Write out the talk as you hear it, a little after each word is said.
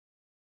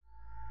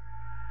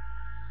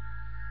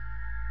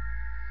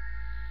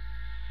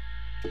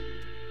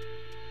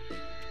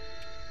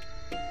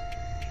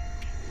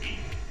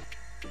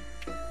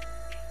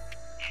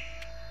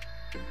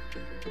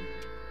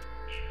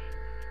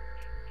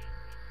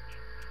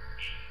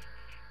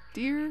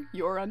Dear,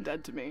 you're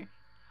undead to me.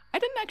 I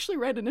didn't actually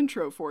write an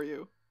intro for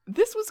you.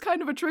 This was kind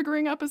of a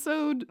triggering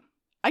episode.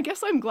 I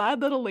guess I'm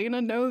glad that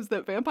Elena knows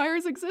that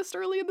vampires exist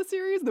early in the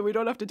series, that we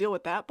don't have to deal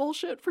with that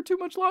bullshit for too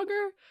much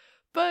longer.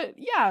 But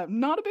yeah,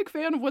 not a big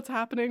fan of what's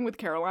happening with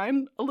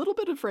Caroline. A little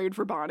bit afraid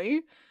for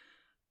Bonnie.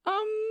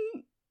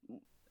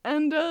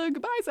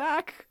 Goodbye,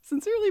 Zach.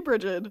 Sincerely,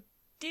 Bridget.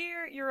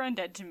 Dear, you're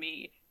undead to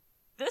me.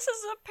 This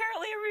is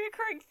apparently a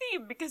recurring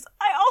theme because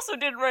I also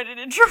didn't write an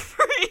intro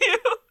for you.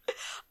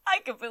 I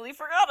completely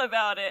forgot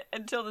about it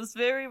until this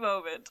very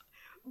moment.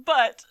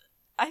 But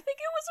I think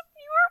you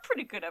were a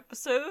pretty good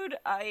episode.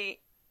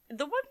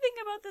 The one thing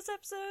about this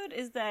episode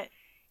is that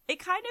it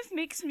kind of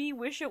makes me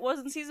wish it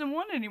wasn't season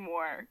 1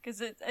 anymore.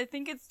 Because I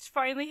think it's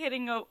finally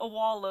hitting a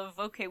wall of,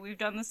 okay, we've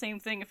done the same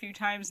thing a few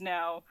times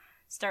now.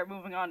 Start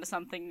moving on to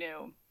something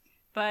new.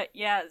 But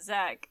yeah,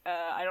 Zach,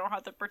 I don't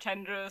have to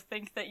pretend to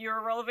think that you're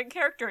a relevant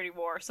character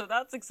anymore, so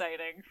that's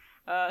exciting.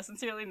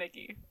 Sincerely,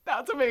 Nikki.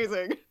 That's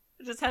amazing.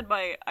 I just had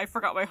I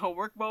forgot my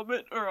homework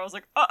moment, where I was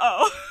like,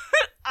 uh-oh,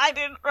 I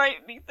didn't write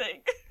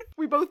anything.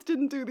 We both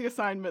didn't do the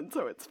assignment,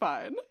 so it's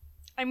fine.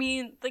 I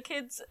mean, the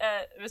kids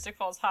at Mystic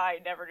Falls High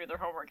never do their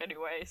homework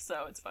anyway,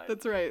 so it's fine.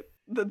 That's right.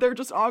 They're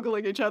just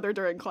ogling each other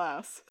during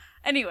class.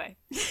 Anyway.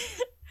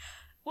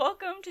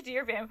 Welcome to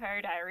Dear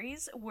Vampire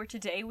Diaries, where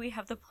today we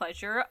have the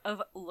pleasure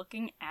of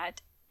looking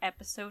at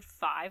episode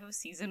 5 of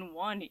season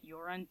 1,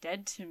 You're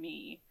Undead to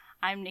Me.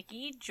 I'm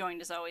Nikki, joined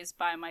as always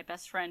by my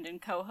best friend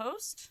and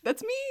co-host.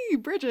 That's me,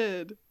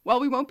 Bridget. While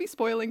we won't be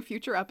spoiling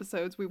future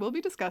episodes, we will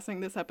be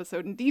discussing this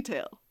episode in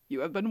detail.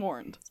 You have been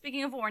warned.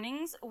 Speaking of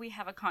warnings, we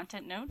have a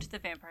content note. The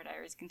Vampire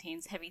Diaries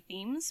contains heavy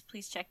themes.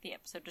 Please check the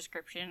episode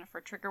description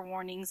for trigger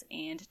warnings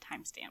and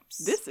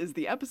timestamps. This is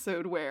the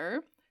episode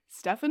where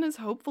Stefan is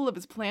hopeful of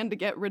his plan to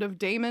get rid of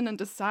Damon and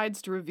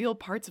decides to reveal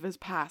parts of his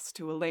past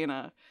to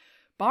Elena.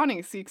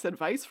 Bonnie seeks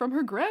advice from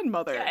her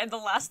grandmother. Yeah, in the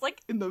last,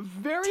 in the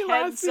very 10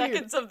 last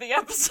seconds scene. of the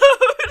episode.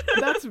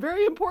 That's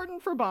very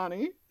important for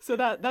Bonnie, so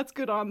that's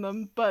good on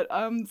them. But,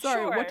 sorry,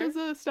 Sure. what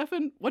does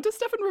Stefan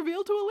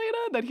reveal to Elena?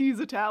 That he's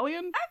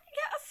Italian?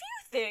 Yeah, a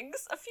few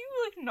things. A few,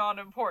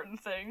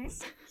 non-important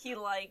things. He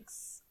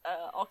likes,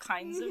 all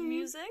kinds of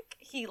music.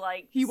 He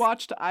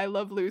watched I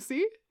Love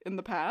Lucy in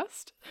the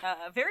past.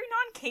 Very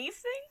non-cave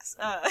things.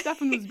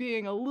 Stefan was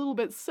being a little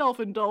bit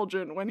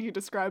self-indulgent when he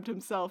described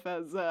himself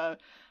as,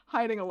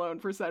 hiding alone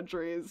for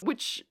centuries,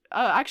 which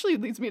actually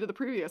leads me to the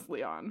previous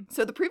Leon.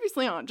 So the previous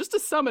Leon, just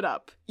to sum it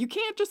up, you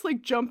can't just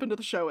jump into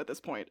the show at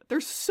this point.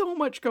 There's so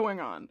much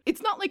going on.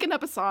 It's not like an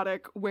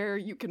episodic where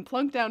you can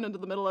plunk down into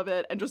the middle of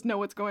it and just know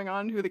what's going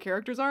on, who the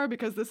characters are,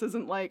 because this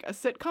isn't like a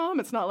sitcom.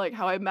 It's not like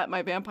How I Met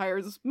My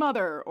Vampire's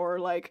Mother or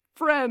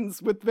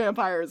Friends with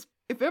vampires.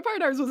 If Vampire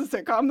Diaries was a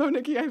sitcom though,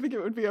 Nikki, I think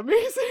it would be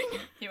amazing. Can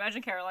you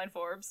imagine Caroline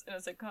Forbes in a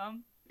sitcom?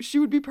 She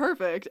would be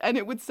perfect, and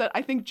it would set,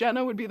 I think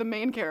Jenna would be the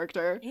main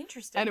character.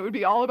 Interesting. And it would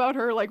be all about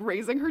her,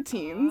 raising her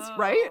teens,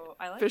 right?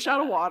 I like Fish that.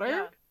 out of water.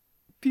 Yeah.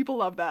 People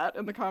love that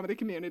in the comedy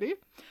community.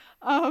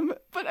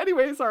 But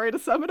anyway, sorry, to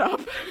sum it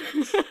up.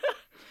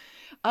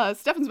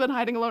 Stefan's been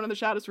hiding alone in the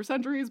shadows for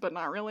centuries, but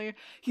not really.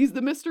 He's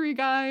the mystery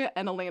guy,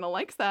 and Elena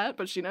likes that,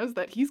 but she knows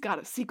that he's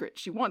got a secret.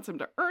 She wants him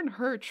to earn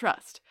her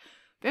trust.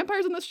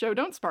 Vampires in this show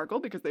don't sparkle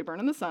because they burn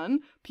in the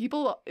sun.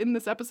 People in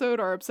this episode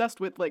are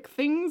obsessed with,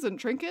 things and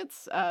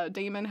trinkets.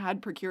 Damon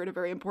had procured a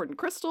very important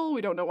crystal.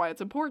 We don't know why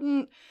it's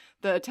important.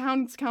 The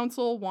town's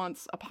council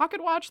wants a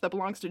pocket watch that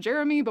belongs to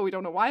Jeremy, but we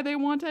don't know why they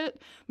want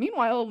it.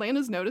 Meanwhile,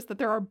 Elena's noticed that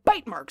there are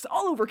bite marks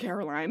all over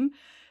Caroline.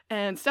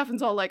 And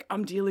Stefan's all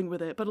I'm dealing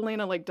with it. But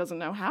Elena, doesn't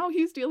know how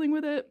he's dealing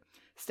with it.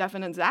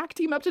 Stefan and Zach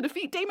team up to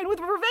defeat Damon with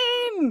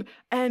Vervain!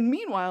 And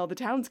meanwhile, the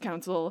town's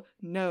council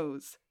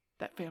knows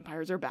that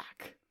vampires are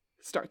back.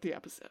 Start the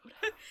episode.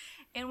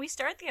 And we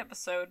start the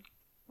episode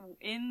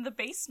in the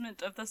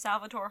basement of the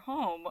Salvatore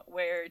home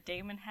where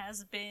Damon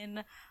has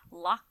been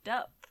locked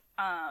up.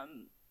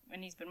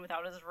 And he's been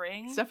without his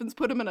ring. Stefan's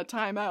put him in a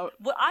timeout.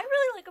 What I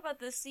really like about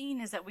this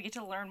scene is that we get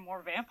to learn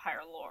more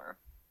vampire lore.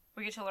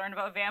 We get to learn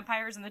about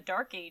vampires in the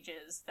Dark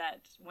Ages,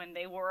 that when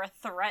they were a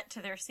threat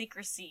to their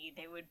secrecy,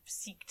 they would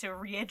seek to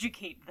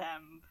re-educate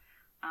them.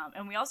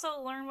 And we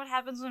also learn what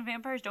happens when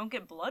vampires don't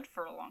get blood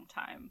for a long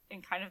time,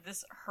 in kind of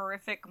this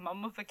horrific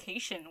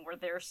mummification where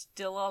they're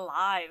still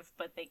alive,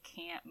 but they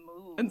can't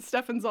move. And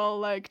Stefan's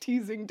all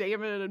teasing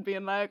Damon and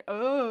being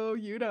oh,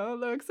 you don't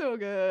look so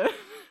good.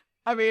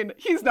 I mean,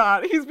 he's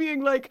not. He's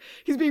being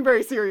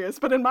very serious,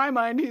 but in my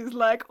mind, he's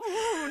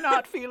ooh,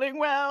 not feeling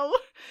well.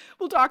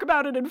 We'll talk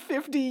about it in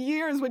 50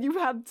 years when you've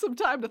had some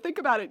time to think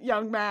about it,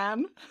 young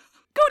man.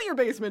 Go to your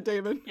basement,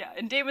 Damon. Yeah,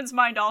 in Damon's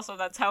mind also,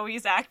 that's how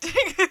he's acting.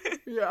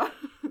 Yeah.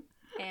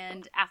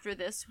 And after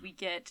this, we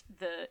get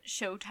the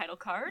show title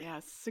card.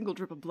 Yes, single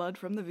drip of blood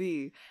from the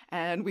V.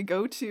 And we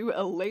go to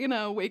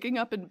Elena waking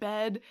up in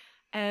bed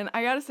And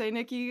I gotta say,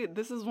 Nikki,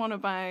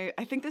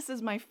 I think this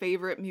is my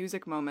favorite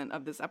music moment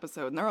of this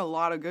episode. And there are a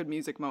lot of good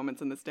music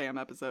moments in this damn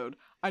episode.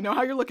 I know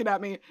how you're looking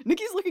at me.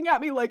 Nikki's looking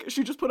at me like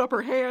she just put up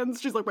her hands.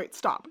 She's like, wait,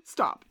 stop.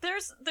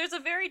 There's a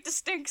very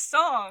distinct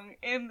song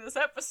in this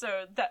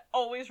episode that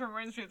always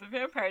reminds me of the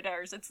Vampire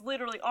Diaries. It's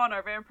literally on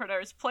our Vampire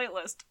Diaries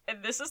playlist.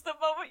 And this is the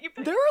moment you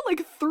pick. There are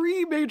like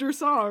 3 major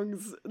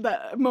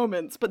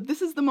moments, but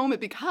this is the moment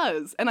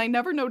because, and I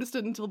never noticed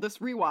it until this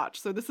rewatch,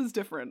 so this is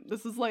different.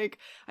 This is like,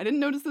 I didn't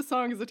notice this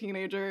song as a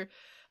teenager.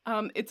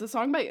 It's a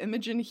song by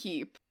Imogen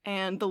Heap,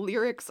 and the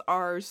lyrics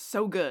are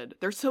so good.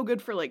 They're so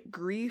good for like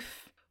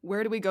grief.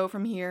 Where do we go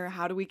from here?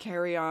 How do we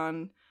carry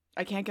on?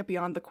 I can't get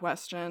beyond the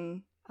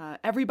question.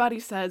 Everybody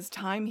says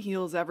time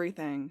heals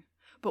everything,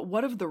 but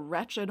what of the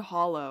wretched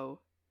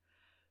hollow?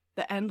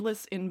 The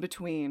endless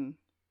in-between?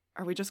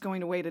 Are we just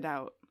going to wait it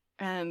out?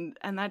 And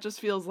that just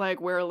feels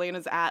like where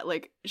Elena's at.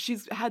 Like,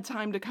 she's had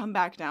time to come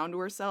back down to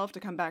herself, to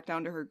come back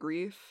down to her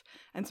grief,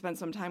 and spend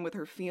some time with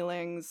her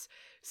feelings.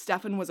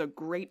 Stefan was a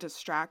great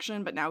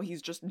distraction, but now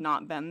he's just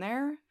not been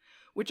there,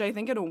 which I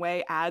think in a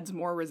way adds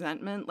more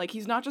resentment. Like,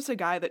 he's not just a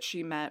guy that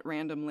she met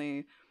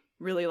randomly,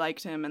 really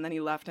liked him, and then he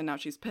left and now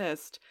she's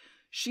pissed.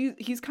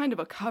 He's kind of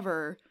a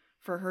cover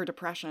for her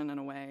depression in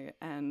a way,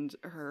 and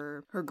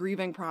her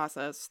grieving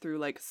process through,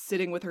 like,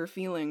 sitting with her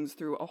feelings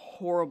through a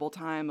horrible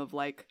time of,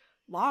 like,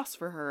 loss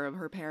for her of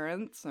her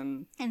parents.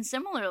 And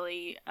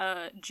similarly,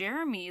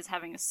 Jeremy is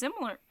having a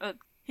similar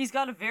he's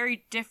got a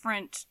very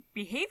different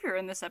behavior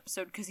in this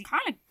episode because he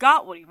kind of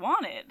got what he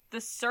wanted,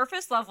 the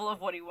surface level of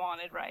what he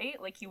wanted,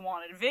 right? Like, he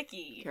wanted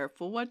Vicky.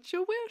 Careful what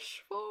you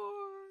wish for.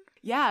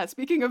 Yeah,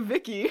 speaking of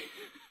Vicky,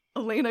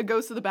 Elena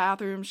goes to the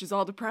bathroom. She's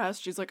all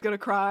depressed. She's like gonna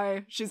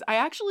cry. I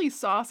actually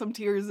saw some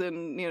tears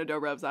in Nina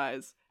Dobrev's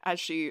eyes as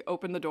she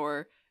opened the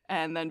door,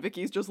 and then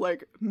Vicky's just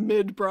like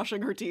mid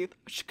brushing her teeth.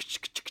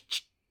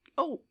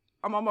 Oh,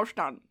 I'm almost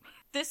done.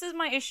 This is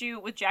my issue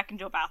with Jack and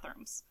Jill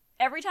bathrooms.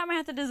 Every time I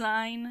have to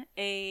design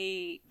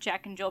a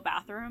Jack and Jill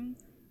bathroom,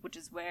 which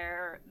is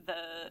where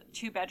the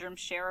 2 bedrooms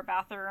share a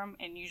bathroom,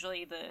 and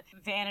usually the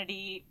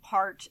vanity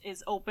part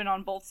is open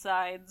on both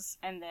sides,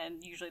 and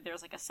then usually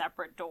there's like a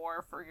separate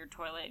door for your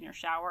toilet and your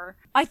shower.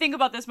 I think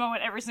about this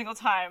moment every single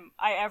time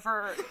I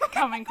ever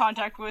come in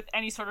contact with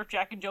any sort of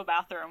Jack and Jill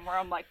bathroom, where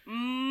I'm like,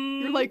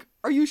 You're like,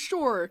 are you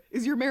sure?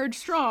 Is your marriage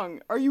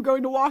strong? Are you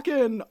going to walk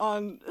in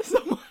on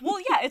someone? Well,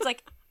 yeah, it's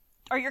like,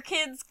 are your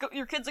kids are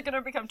going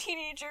to become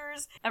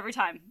teenagers? Every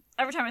time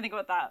I think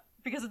about that,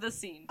 because of this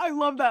scene. I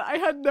love that. I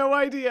had no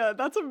idea.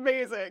 That's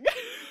amazing.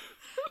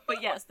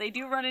 But yes, they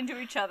do run into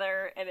each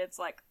other, and it's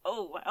like,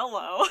 oh,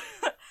 hello.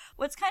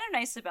 What's kind of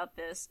nice about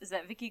this is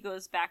that Vicky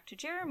goes back to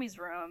Jeremy's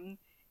room,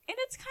 and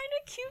it's kind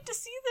of cute to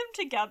see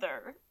them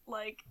together.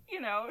 Like,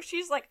 you know,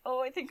 she's like,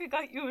 oh, I think I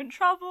got you in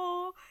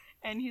trouble.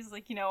 And he's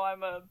like, you know,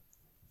 I'm a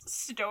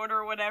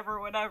stoner,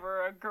 whatever,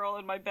 a girl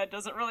in my bed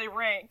doesn't really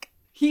rank.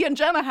 He and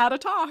Jenna had a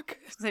talk.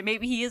 So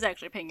maybe he is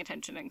actually paying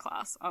attention in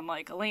class,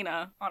 unlike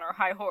Elena on her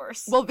high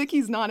horse. Well,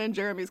 Vicky's not in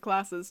Jeremy's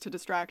classes to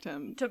distract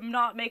him. To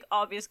not make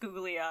obvious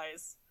googly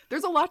eyes.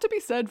 There's a lot to be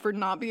said for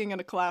not being in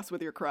a class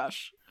with your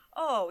crush.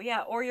 Oh,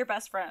 yeah, or your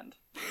best friend.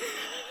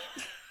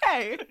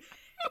 Hey,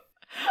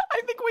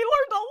 I think we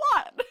learned a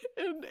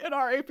lot in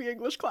our AP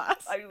English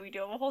class. I mean, we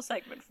do have a whole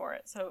segment for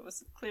it, so it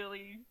was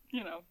clearly,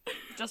 you know,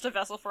 just a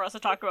vessel for us to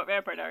talk about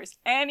Vampire Diaries.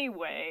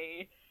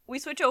 Anyway, we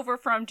switch over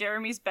from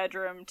Jeremy's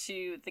bedroom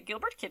to the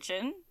Gilbert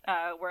kitchen,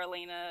 where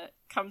Elena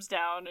comes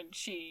down and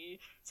she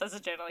says to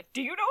Jenna, like,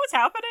 do you know what's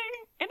happening?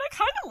 And I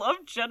kind of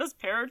love Jenna's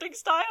parenting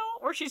style,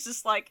 where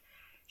she's like,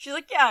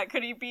 yeah,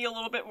 could he be a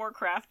little bit more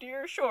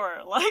craftier?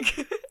 Sure.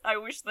 Like, I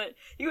wish that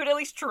he would at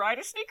least try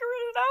to sneak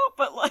it out,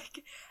 but,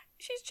 like,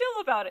 she's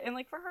chill about it. And,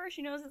 like, for her,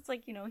 she knows it's,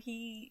 like, you know,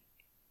 he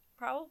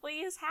probably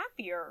is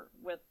happier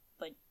with,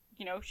 like,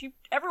 you know,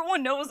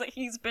 everyone knows that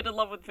he's been in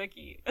love with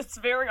Vicky. It's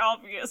very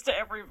obvious to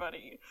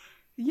everybody.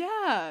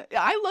 Yeah,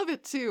 I love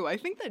it too. I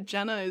think that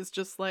Jenna is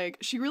just like,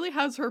 she really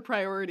has her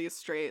priorities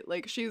straight.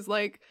 Like, she's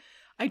like,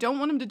 I don't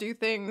want him to do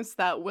things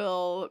that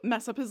will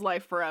mess up his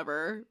life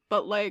forever,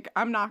 but like,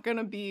 I'm not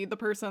gonna be the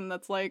person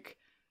that's like,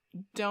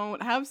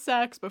 don't have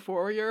sex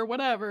before you're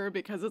whatever,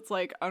 because it's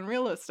like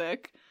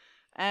unrealistic.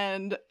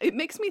 And it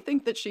makes me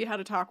think that she had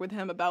a talk with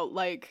him about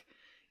like,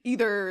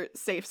 either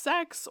safe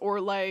sex or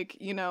like,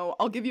 you know,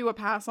 I'll give you a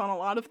pass on a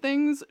lot of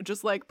things,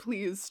 just like,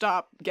 please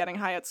stop getting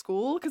high at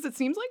school. Because it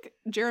seems like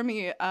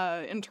Jeremy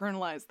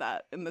internalized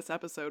that in this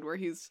episode, where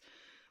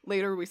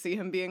later we see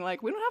him being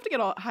like, we don't have to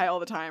get high all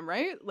the time,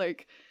 right?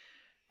 Like,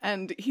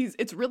 and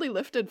it's really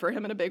lifted for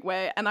him in a big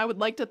way. And I would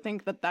like to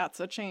think that that's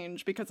a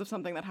change because of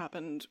something that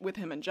happened with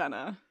him and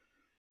Jenna.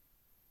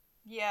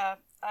 Yeah,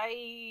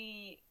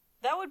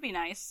 that would be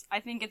nice. I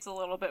think it's a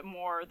little bit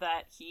more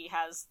that he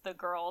has the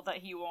girl that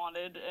he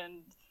wanted,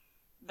 and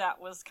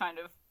that was kind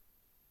of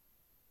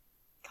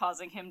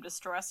causing him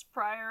distress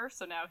prior,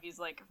 so now he's,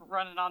 like,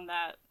 running on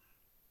that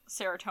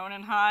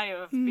serotonin high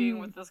of being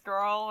with this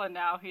girl, and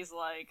now he's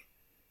like,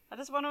 I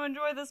just want to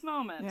enjoy this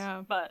moment.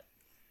 Yeah. But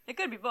it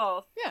could be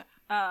both. Yeah.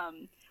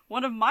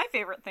 One of my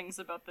favorite things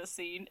about this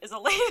scene is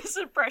Elena's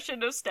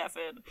impression of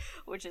Stefan,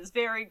 which is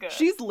very good.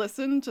 She's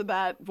listened to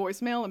that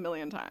voicemail a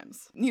million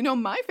times. You know,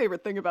 my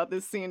favorite thing about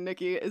this scene,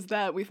 Nikki, is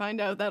that we find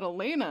out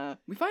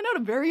a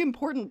very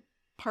important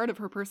part of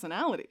her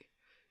personality.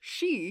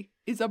 She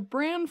is a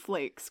bran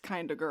flakes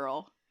kind of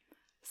girl.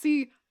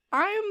 See,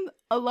 I'm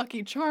a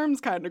Lucky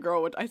Charms kind of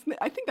girl, which I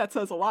think that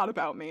says a lot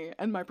about me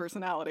and my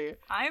personality.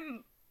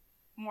 I'm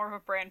more of a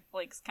bran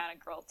flakes kind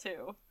of girl,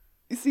 too.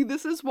 You see,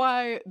 this is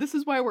why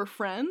we're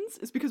friends,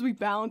 is because we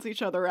balance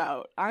each other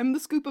out. I'm the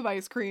scoop of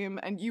ice cream,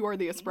 and you are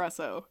the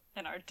espresso.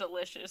 And our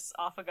delicious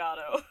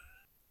affogato.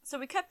 So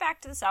we cut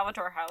back to the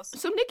Salvatore house.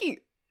 So,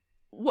 Nikki,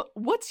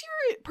 what's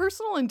your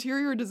personal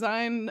interior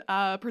design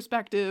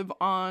perspective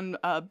on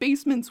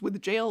basements with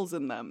jails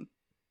in them?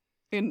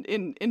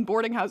 In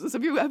boarding houses,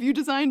 have you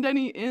designed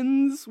any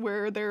inns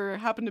where there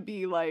happen to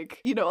be,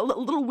 like, you know, a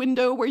little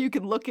window where you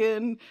can look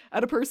in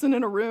at a person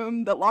in a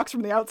room that locks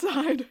from the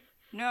outside?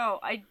 No,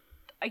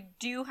 I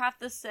do have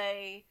to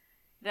say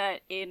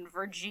that in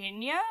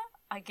Virginia,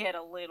 I get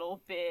a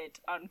little bit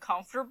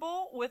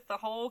uncomfortable with the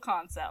whole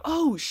concept.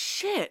 Oh,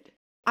 shit.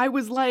 I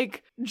was,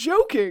 like,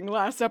 joking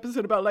last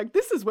episode about, like,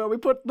 this is where we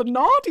put the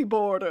naughty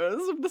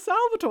borders of the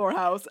Salvatore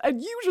house,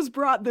 and you just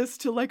brought this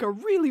to, like, a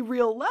really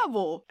real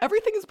level.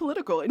 Everything is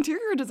political.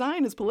 Interior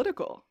design is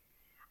political.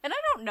 And I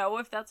don't know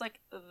if that's,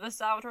 like, the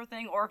Salvatore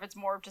thing, or if it's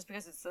more just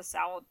because it's the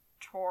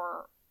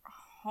Salvatore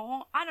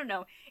home. I don't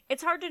know.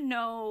 It's hard to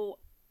know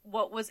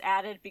what was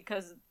added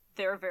because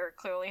there very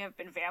clearly have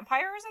been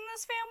vampires in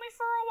this family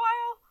for a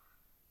while,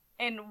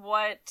 and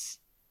what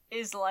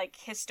is, like,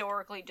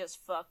 historically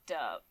just fucked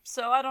up.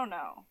 So I don't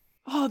know.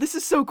 Oh, this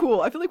is so cool.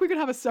 I feel like we could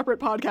have a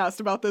separate podcast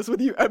about this with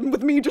you,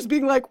 with me just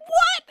being like,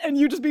 what? And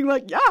you just being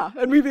like, yeah.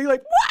 And me being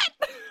like,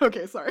 what?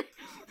 Okay, sorry.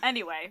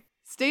 Anyway.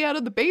 Stay out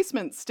of the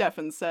basement,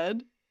 Stefan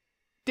said.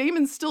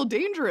 Damon's still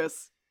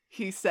dangerous,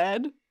 he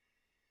said.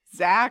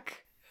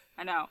 Zach.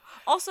 I know.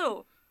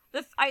 Also,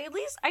 I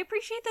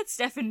appreciate that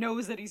Stefan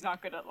knows that he's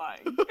not good at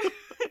lying.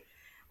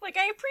 Like,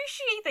 I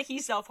appreciate that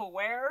he's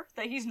self-aware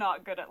that he's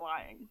not good at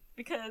lying.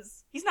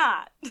 Because he's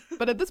not.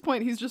 But at this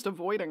point, he's just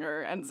avoiding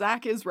her. And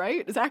Zach is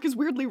right. Zach is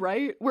weirdly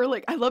right. Where,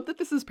 like, I love that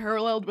this is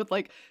paralleled with,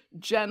 like,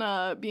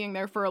 Jenna being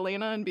there for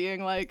Elena and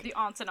being like... The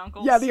aunts and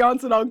uncles. Yeah, the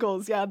aunts and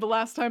uncles. Yeah, the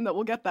last time that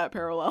we'll get that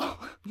parallel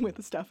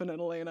with Stefan and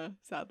Elena,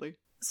 sadly.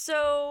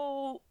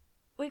 So,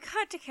 we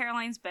cut to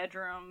Caroline's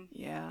bedroom.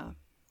 Yeah.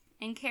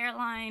 And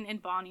Caroline and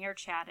Bonnie are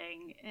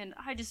chatting, and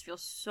I just feel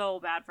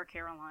so bad for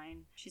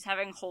Caroline. She's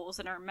having holes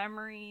in her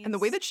memories. And the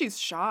way that she's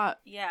shot.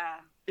 Yeah.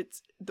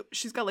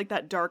 She's got, like,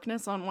 that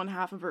darkness on one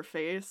half of her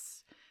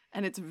face,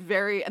 and it's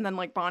very, and then,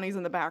 like, Bonnie's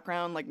in the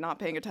background, like, not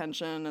paying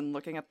attention and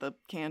looking at the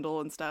candle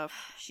and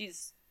stuff.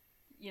 She's,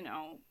 you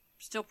know,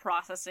 still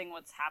processing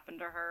what's happened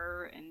to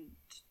her, and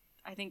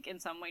I think in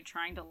some way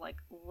trying to, like,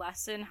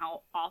 lessen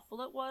how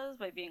awful it was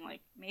by being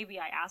like, maybe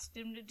I asked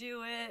him to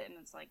do it, and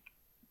it's like,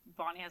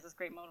 Bonnie has this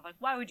great moment of like,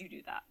 why would you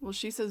do that? Well,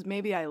 she says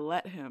maybe I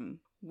let him,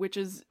 which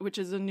is a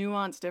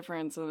nuanced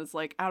difference, and it's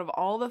like, out of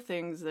all the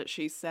things that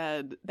she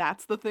said,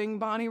 that's the thing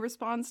Bonnie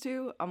responds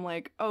to. I'm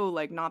like, oh,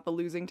 like, not the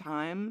losing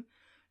time,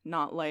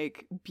 not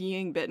like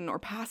being bitten or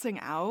passing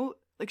out.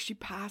 Like, she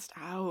passed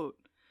out,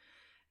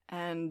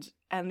 and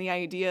the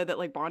idea that,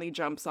 like, Bonnie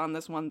jumps on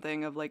this one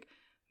thing of like,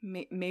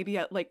 maybe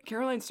like,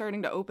 Caroline's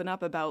starting to open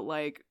up about,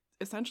 like,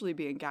 essentially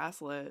being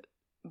gaslit.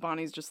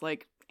 Bonnie's just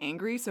like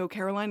angry, so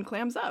Caroline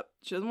clams up.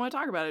 She doesn't want to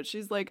talk about it.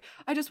 She's like,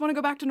 I just want to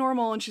go back to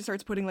normal, and she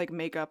starts putting, like,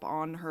 makeup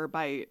on her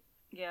bite.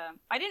 Yeah,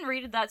 I didn't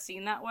read that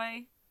scene that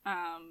way.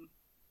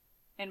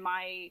 In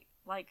my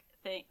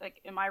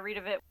in my read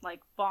of it,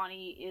 like,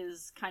 Bonnie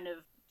is kind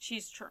of,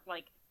 she's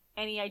like,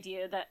 any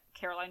idea that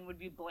Caroline would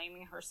be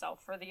blaming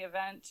herself for the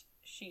event,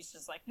 she's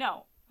just like,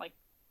 no, like,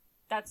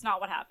 that's not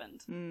what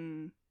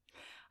happened.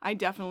 I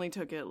definitely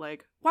took it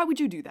like, why would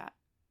you do that?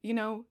 You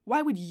know,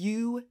 why would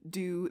you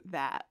do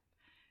that?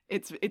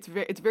 It's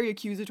very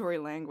accusatory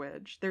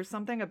language. There's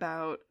something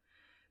about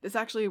this.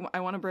 Actually, I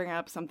want to bring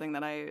up something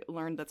that I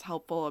learned that's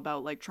helpful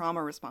about, like,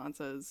 trauma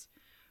responses,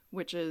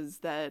 which is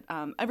that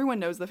everyone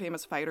knows the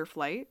famous fight or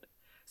flight.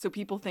 So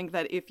people think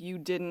that if you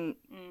didn't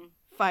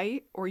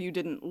fight or you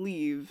didn't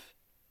leave,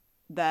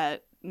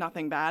 that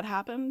nothing bad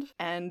happened.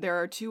 And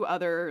there are two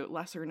other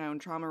lesser known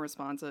trauma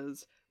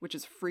responses, which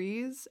is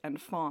freeze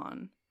and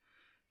fawn.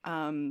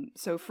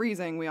 So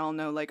freezing, we all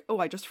know, like, oh,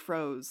 I just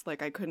froze.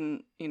 Like, I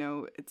couldn't, you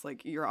know, it's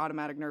like your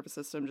automatic nervous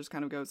system just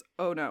kind of goes,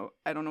 oh no,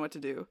 I don't know what to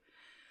do.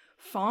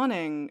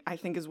 Fawning, I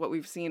think, is what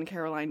we've seen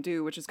Caroline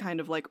do, which is kind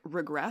of like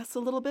regress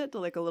a little bit to,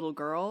 like, a little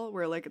girl,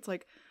 where, like, it's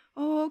like,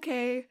 oh,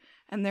 okay.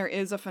 And there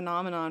is a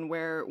phenomenon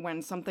where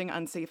when something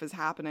unsafe is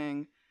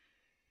happening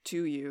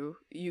to you,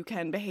 you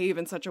can behave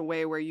in such a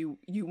way where you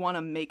want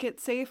to make it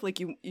safe.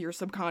 Like, your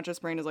subconscious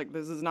brain is like,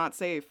 this is not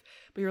safe.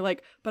 But you're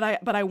like, but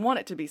I want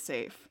it to be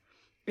safe.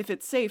 If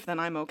it's safe, then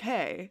I'm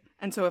okay.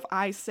 And so if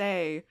I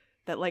say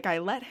that, like, I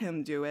let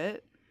him do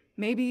it,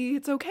 maybe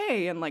it's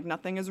okay and like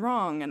nothing is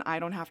wrong and I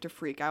don't have to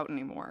freak out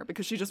anymore,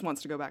 because she just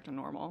wants to go back to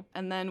normal.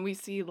 And then we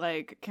see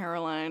like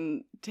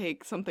Caroline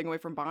take something away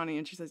from Bonnie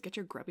and she says, "Get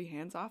your grubby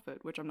hands off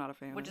it," which I'm not a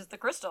fan Which of. is the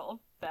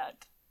crystal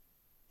that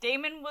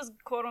Damon was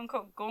quote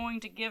unquote going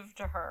to give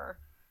to her.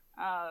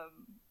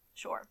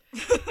 Sure.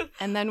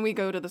 And then we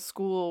go to the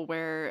school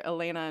where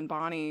Elena and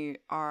Bonnie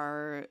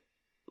are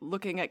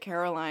looking at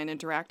Caroline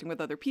interacting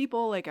with other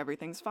people, like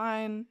everything's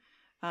fine.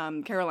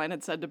 Caroline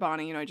had said to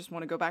Bonnie, I just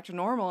want to go back to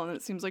normal, and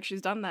it seems like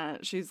she's done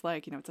that. She's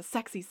like, it's a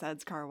sexy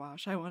suds car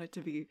wash. I want it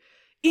to be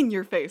in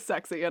your face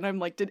sexy. And I'm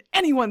like, did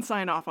anyone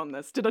sign off on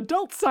this? Did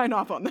adults sign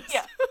off on this?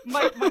 Yeah.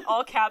 My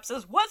all caps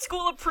is, what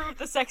school approved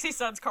the Sexy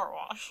Suds car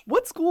wash?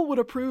 What school would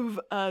approve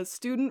a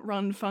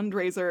student-run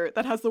fundraiser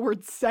that has the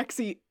word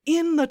sexy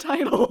in the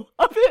title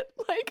of it?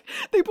 Like,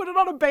 they put it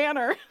on a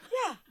banner.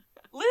 Yeah,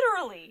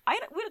 literally.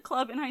 We had a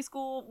club in high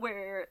school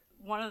where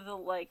one of the,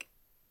 like,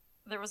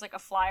 there was, like, a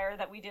flyer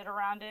that we did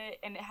around it,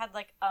 and it had,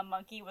 like, a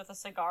monkey with a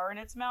cigar in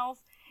its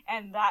mouth,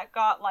 and that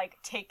got,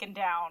 like, taken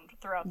down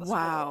throughout the school.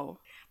 Wow.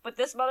 But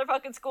this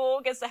motherfucking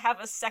school gets to have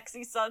a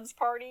Sexy Suds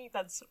party?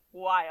 That's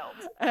wild.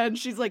 And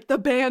she's like, the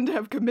band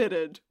have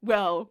committed.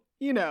 Well,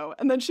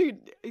 and then she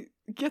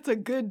gets a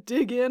good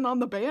dig in on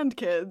the band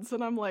kids,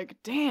 and I'm like,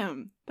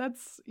 damn,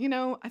 that's,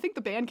 I think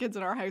the band kids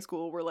in our high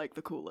school were, like,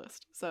 the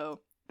coolest. So,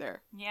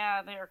 there.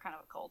 Yeah, they were kind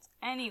of a cult.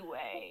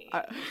 Anyway.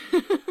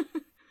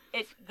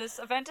 This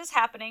event is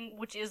happening,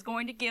 which is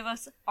going to give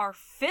us our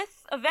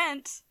 5th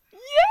event.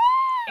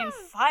 Yeah! In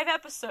 5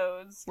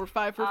 episodes. We're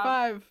 5 for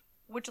 5.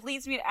 Which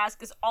leads me to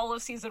ask, is all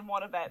of season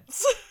 1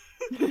 events?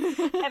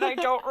 And I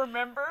don't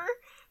remember,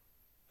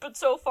 but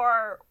so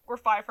far, we're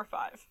 5 for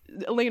 5.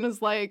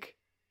 Elena's like,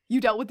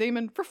 you dealt with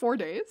Damon for 4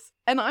 days,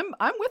 and I'm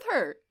with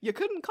her. You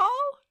couldn't call?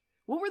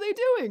 What were they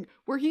doing?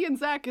 Were he and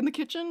Zach in the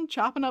kitchen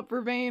chopping up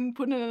vervain,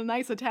 putting in a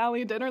nice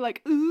Italian dinner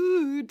like,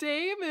 ooh,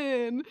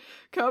 Damon,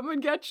 come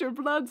and get your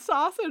blood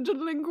sausage and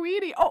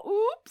linguine.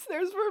 Oh, oops,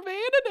 there's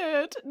vervain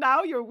in it.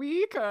 Now you're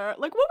weaker.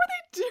 Like, what were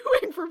they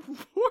doing for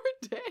 4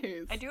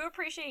 days? I do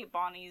appreciate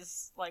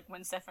Bonnie's, like,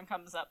 when Stefan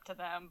comes up to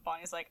them,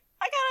 Bonnie's like,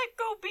 I gotta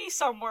go be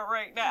somewhere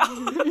right now.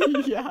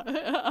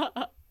 Yeah.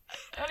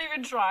 Not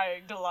even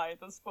trying to lie at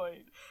this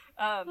point.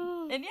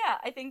 And yeah,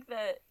 I think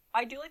that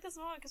I do like this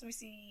moment because we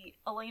see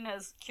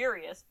Elena's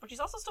curious, but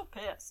she's also still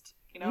pissed,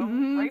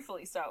 Mm-hmm.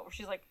 rightfully so.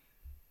 She's like,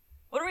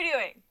 what are we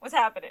doing? What's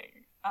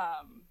happening?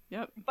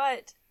 Yep.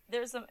 But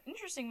there's an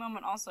interesting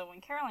moment also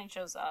when Caroline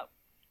shows up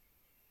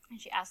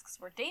and she asks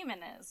where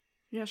Damon is.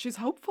 Yeah, she's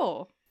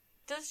hopeful.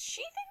 Does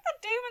she think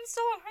that Damon's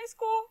still in high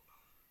school?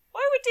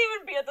 Why would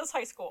Damon be at this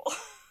high school?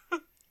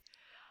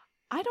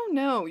 I don't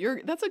know.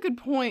 That's a good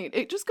point.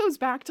 It just goes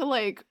back to,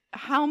 like,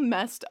 how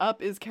messed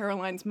up is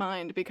Caroline's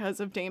mind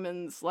because of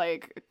Damon's,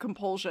 like,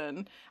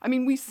 compulsion. I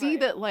mean, we see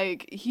that,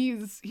 like,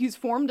 he's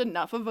formed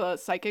enough of a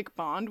psychic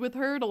bond with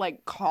her to,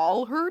 like,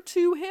 call her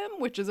to him,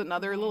 which is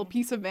another little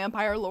piece of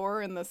vampire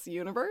lore in this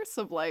universe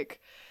of,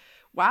 like,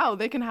 wow,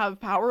 they can have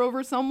power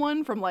over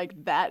someone from,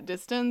 like, that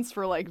distance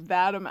for, like,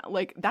 that amount.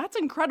 Like, that's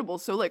incredible.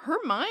 So, like, her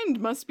mind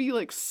must be,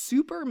 like,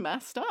 super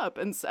messed up.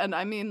 And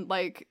I mean,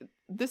 like,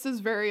 this is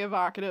very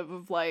evocative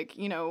of, like,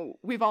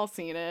 we've all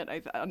seen it,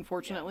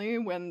 unfortunately,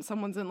 when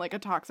someone's in, like, a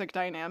toxic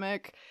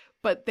dynamic,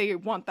 but they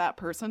want that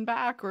person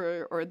back,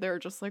 or they're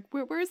just like,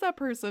 where's that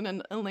person?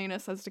 And Elena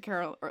says to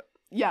Caroline,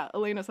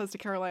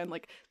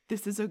 like,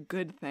 this is a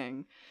good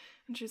thing.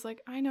 And she's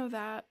like, I know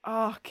that.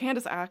 Oh,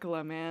 Candace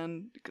Accola,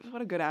 man.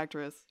 What a good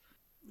actress.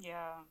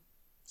 Yeah,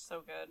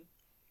 so good.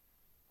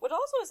 What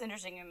also is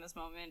interesting in this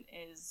moment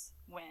is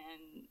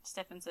when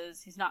Stefan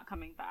says he's not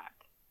coming back.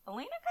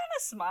 Elena kind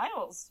of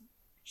smiles.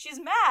 She's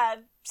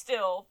mad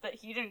still that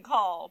he didn't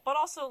call, but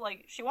also,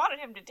 like, she wanted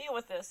him to deal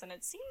with this, and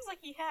it seems like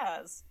he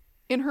has.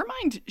 In her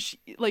mind,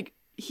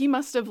 he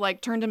must have,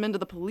 like, turned him into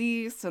the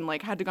police and,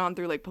 like, had to gone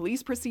through, like,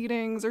 police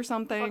proceedings or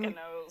something. Fucking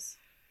knows.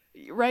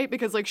 Right?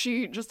 Because, like,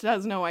 she just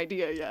has no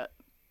idea yet.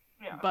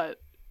 Yeah.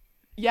 But,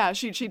 yeah,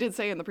 she did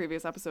say in the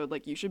previous episode,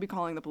 like, you should be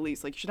calling the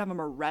police. Like, you should have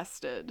him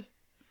arrested.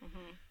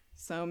 Mm-hmm.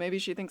 So maybe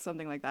she thinks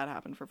something like that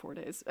happened for 4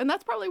 days. And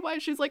that's probably why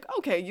she's like,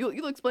 okay,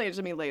 you'll explain it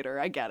to me later.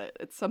 I get it.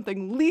 It's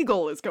something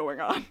legal is going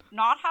on.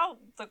 Not how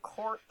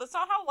that's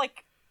not how,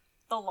 like,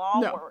 the law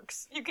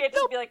works. You can't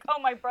just be like,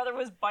 oh, my brother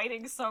was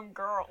biting some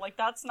girl. Like,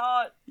 that's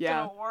not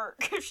gonna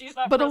work if she's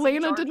not. But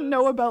Elena didn't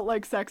know about,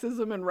 like,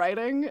 sexism in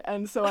writing,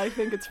 and so I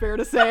think it's fair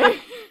to say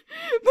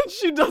that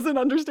she doesn't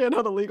understand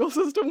how the legal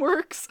system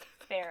works.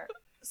 Fair.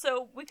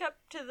 So we cut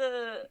to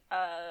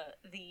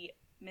the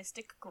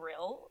Mystic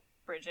Grill.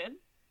 Bridget,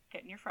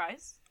 getting your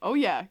fries. Oh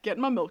yeah,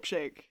 getting my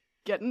milkshake.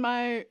 Getting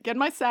my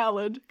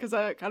salad, because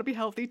I gotta be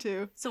healthy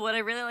too. So what I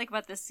really like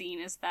about this scene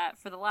is that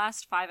for the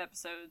last 5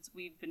 episodes,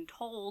 we've been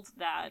told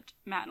that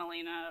Matt and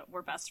Elena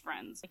were best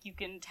friends. Like, you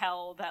can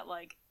tell that,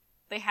 like,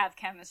 they have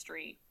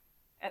chemistry,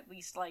 at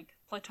least, like,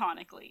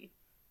 platonically.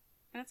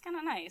 And it's kind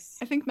of nice.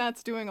 I think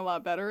Matt's doing a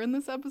lot better in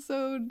this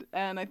episode,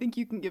 and I think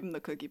you can give him the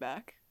cookie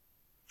back.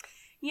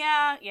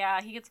 Yeah,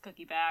 he gets a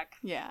cookie back.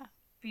 Yeah.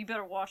 You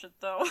better watch it,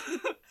 though.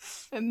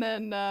 And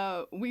then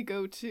we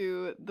go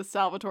to the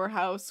Salvatore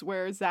house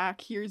where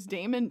Zach hears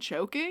Damon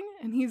choking,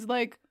 and he's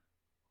like,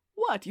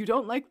 "What, you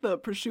don't like the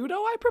prosciutto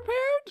I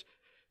prepared?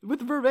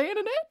 With vervain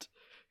in it?"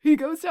 He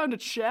goes down to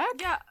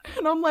check, Yeah.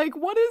 and I'm like,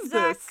 what is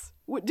Zach. this?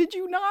 What, did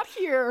you not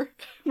hear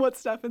what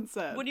Stefan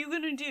said? What are you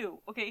gonna do?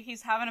 Okay,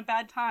 he's having a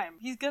bad time.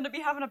 He's gonna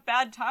be having a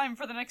bad time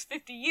for the next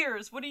 50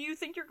 years. What do you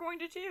think you're going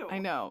to do? I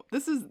know.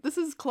 This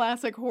is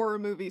classic horror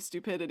movie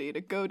stupidity,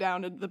 to go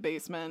down into the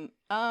basement.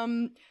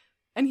 And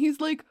he's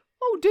like,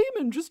 "Oh,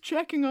 Damon, just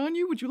checking on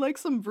you. Would you like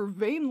some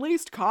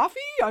vervain-laced coffee?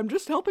 I'm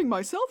just helping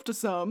myself to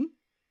some."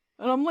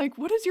 And I'm like,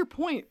 what is your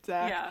point,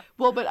 Zach? Yeah.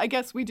 Well, but I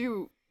guess we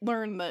do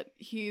learn that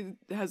he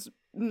has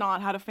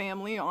not had a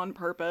family on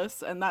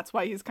purpose, and that's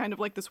why he's kind of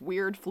like this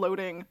weird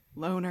floating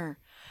loner.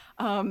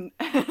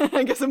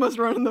 I guess it must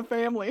run in the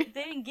family.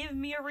 They didn't give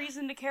me a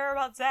reason to care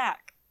about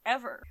Zach,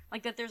 ever.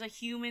 Like, that there's a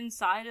human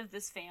side of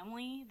this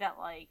family that,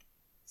 like,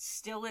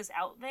 still is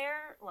out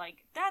there.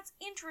 Like, that's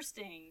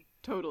interesting.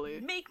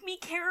 Totally. Make me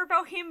care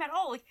about him at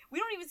all. Like, we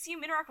don't even see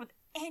him interact with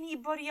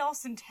anybody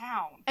else in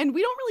town. And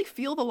we don't really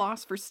feel the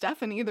loss for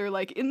Stefan either.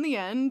 Like, in the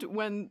end,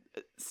 when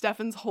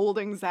Stefan's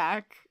holding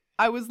Zach,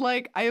 I was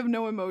like, I have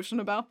no emotion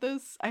about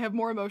this. I have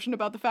more emotion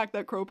about the fact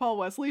that Crow Paul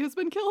Wesley has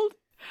been killed.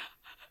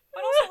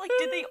 But also, like,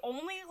 did they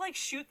only, like,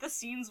 shoot the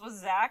scenes with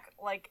Zach,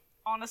 like,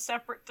 on a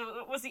separate...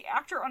 Was the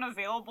actor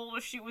unavailable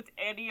to shoot with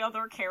any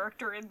other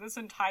character in this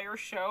entire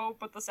show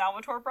but the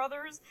Salvatore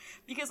brothers?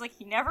 Because, like,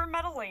 he never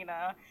met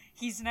Elena,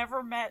 he's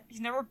never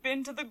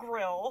been to the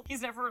grill,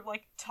 he's never,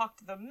 like, talked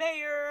to the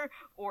mayor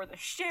or the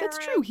sheriff.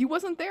 That's true. He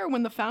wasn't there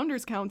when the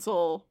Founders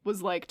Council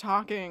was, like,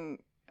 talking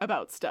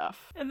about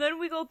stuff. And then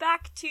we go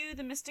back to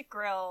the Mystic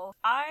Grill.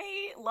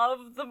 I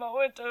love the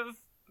moment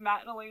of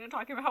Matt and Elena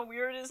talking about how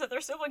weird it is that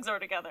their siblings are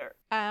together.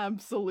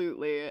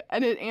 Absolutely.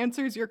 And it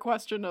answers your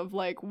question of,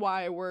 like,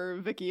 why were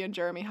Vicky and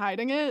Jeremy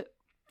hiding it?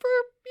 For,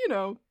 you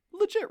know,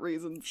 legit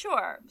reasons.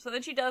 Sure. So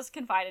then she does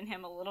confide in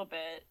him a little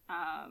bit.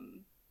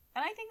 And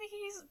I think that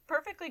he's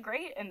perfectly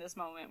great in this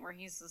moment where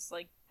he's just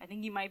like, I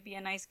think you might be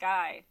a nice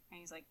guy.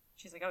 And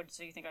she's like, oh,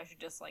 so you think I should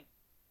just, like,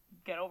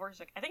 get over? He's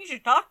like, I think you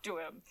should talk to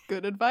him.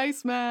 Good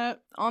advice,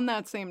 Matt. On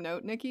that same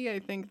note, Nikki, I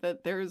think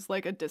that there's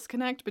like a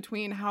disconnect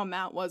between how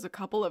Matt was a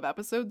couple of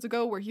episodes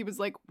ago where he was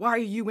like, why are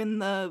you in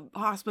the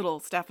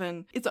hospital,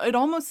 Stefan? It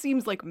almost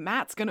seems like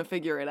Matt's gonna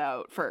figure it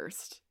out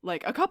first.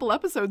 Like a couple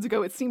episodes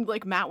ago, it seemed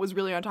like Matt was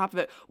really on top of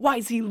it. Why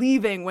is he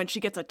leaving when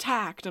she gets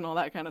attacked and all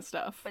that kind of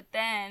stuff? But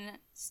then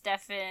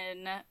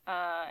Stefan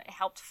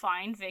helped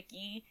find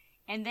Vicky,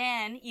 and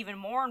then, even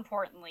more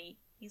importantly,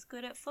 he's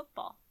good at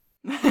football.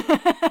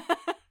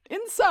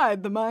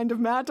 Inside the mind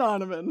of Matt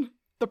Donovan.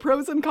 The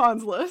pros and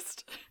cons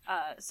list.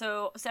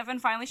 So Stefan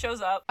finally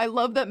shows up. I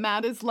love that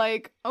Matt is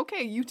like,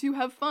 okay, you two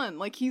have fun.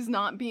 Like, he's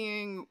not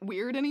being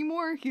weird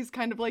anymore. He's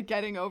kind of like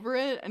getting over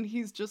it, and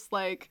he's just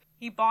like...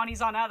 He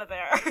Bonnie's on out of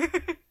there.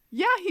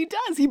 Yeah, he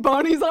does. He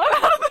Bonnie's on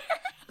out of there.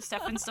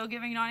 Stefan's still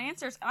giving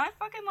non-answers, and I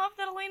fucking love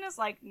that Elena's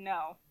like,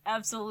 no,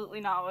 absolutely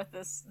not with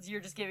this.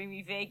 You're just giving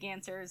me vague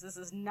answers. This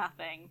is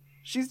nothing.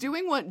 She's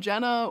doing what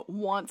Jenna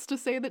wants to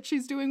say that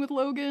she's doing with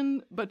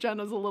Logan, but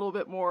Jenna's a little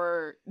bit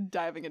more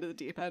diving into the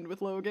deep end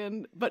with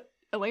Logan. But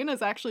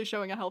Elena's actually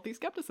showing a healthy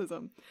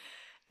skepticism.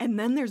 And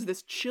then there's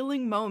this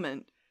chilling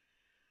moment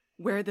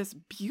where this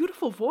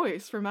beautiful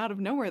voice from out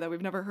of nowhere that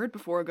we've never heard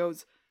before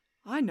goes,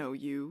 I know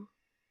you.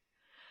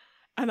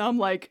 And I'm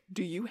like,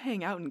 do you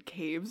hang out in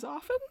caves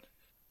often?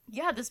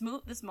 Yeah, this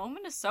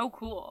moment is so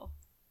cool.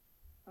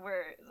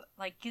 Where,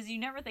 like, because you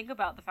never think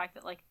about the fact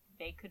that, like,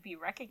 they could be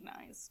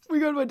recognized.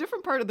 We go to a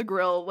different part of the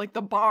grill, like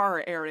the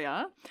bar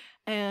area,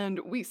 and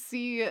we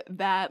see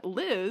that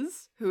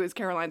Liz, who is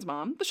Caroline's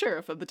mom, the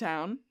sheriff of the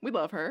town, we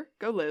love her,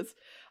 go Liz,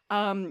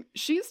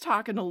 she's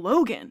talking to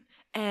Logan,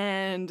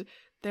 and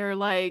they're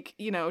like,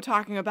 you know,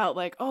 talking about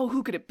like, oh,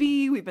 who could it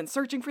be? We've been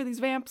searching for these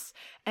vamps.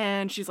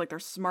 And she's like, they're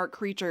smart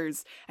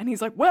creatures. And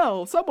he's like,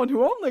 well, someone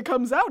who only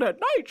comes out at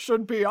night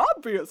should be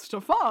obvious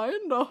to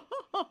find.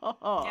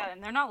 Yeah,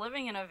 and they're not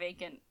living in a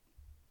vacant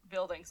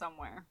building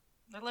somewhere.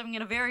 They're living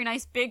in a very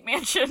nice big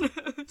mansion.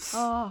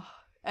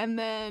 And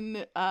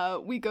then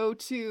we go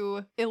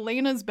to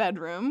Elena's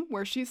bedroom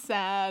where she's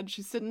sad.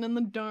 She's sitting in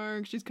the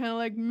dark. She's kind of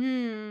like,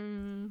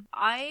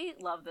 I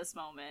love this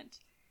moment.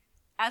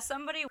 As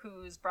somebody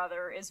whose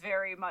brother is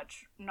very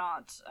much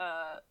not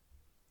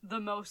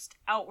the most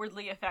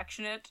outwardly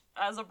affectionate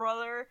as a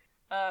brother,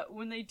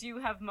 when they do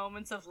have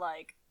moments of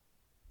like,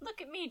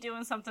 look at me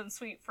doing something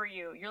sweet for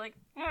you, you're like,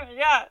 oh,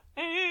 yeah,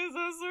 he's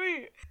so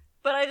sweet.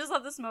 But I just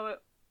love this moment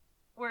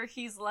where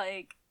he's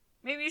like,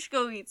 maybe you should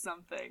go eat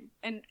something.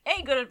 And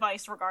good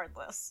advice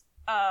regardless.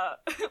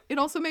 It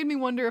also made me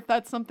wonder if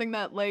that's something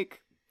that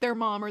like their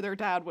mom or their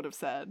dad would have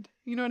said.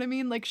 You know what I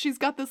mean? Like, she's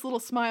got this little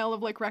smile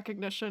of, like,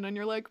 recognition, and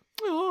you're like,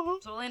 oh.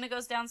 So Elena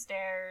goes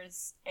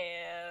downstairs,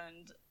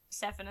 and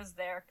Stefan is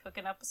there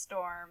cooking up a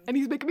storm. And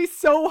he's making me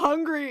so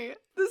hungry.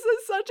 This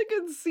is such a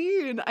good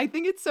scene. I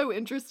think it's so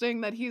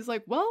interesting that he's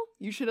like, well,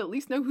 you should at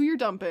least know who you're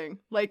dumping.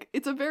 Like,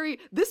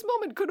 this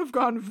moment could have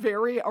gone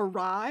very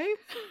awry.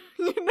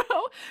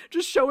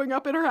 just showing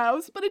up in her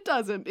house, but it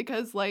doesn't,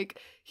 because like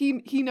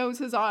he knows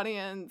his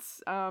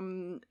audience,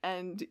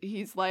 and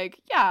he's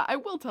like, yeah, I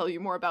will tell you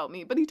more about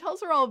me, but he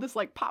tells her all of this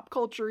like pop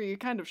culture-y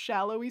kind of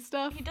shallow-y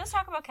stuff. He does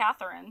talk about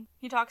Catherine.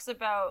 He talks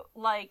about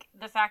like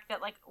the fact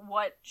that like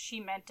what she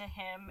meant to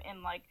him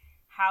and like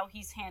how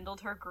he's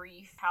handled her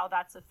grief, how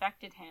that's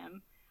affected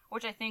him,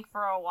 which I think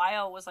for a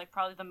while was like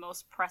probably the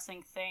most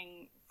pressing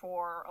thing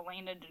for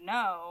Elena to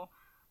know.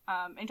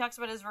 And he talks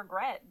about his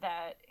regret,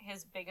 that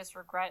his biggest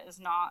regret is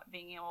not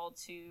being able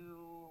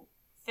to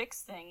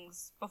fix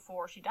things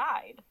before she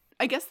died.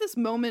 I guess this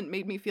moment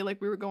made me feel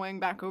like we were going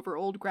back over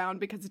old ground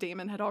because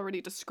Damon had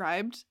already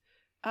described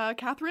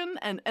Catherine,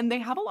 and they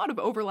have a lot of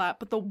overlap,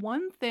 but the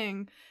one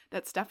thing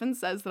that Stefan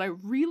says that I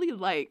really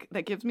like,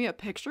 that gives me a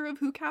picture of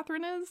who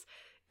Catherine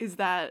is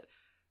that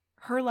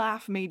her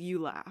laugh made you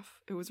laugh.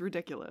 It was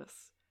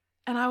ridiculous.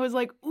 And I was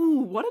like, ooh,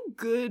 what a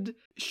good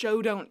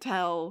show don't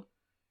tell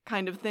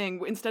kind of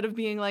thing, instead of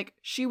being like,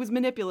 she was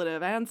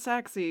manipulative and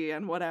sexy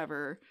and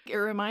whatever. It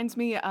reminds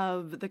me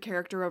of the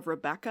character of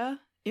Rebecca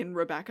in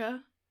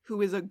Rebecca,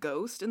 who is a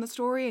ghost in the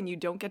story, and you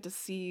don't get to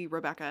see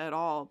Rebecca at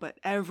all, but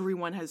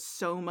everyone has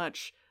so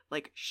much,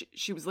 like,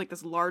 she was like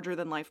this larger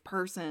than life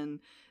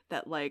person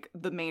that like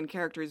the main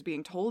character is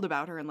being told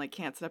about her and like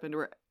can't step into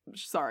her.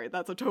 Sorry,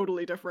 that's a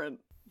totally different.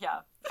 Yeah.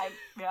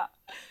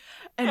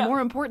 And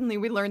more importantly,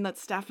 we learn that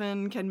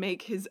Stefan can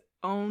make his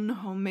own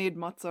homemade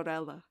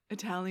mozzarella.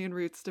 Italian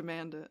roots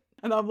demand it.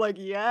 And I'm like,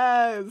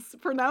 yes,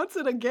 pronounce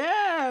it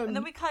again. And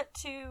then we cut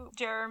to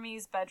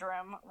Jeremy's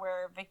bedroom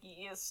where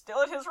Vicky is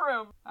still in his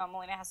room.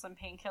 Elena has some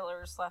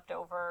painkillers left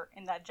over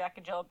in that Jack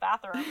and Jill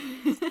bathroom.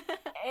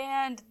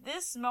 And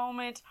this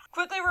moment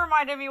quickly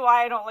reminded me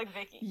why I don't like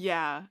Vicky.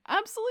 Yeah,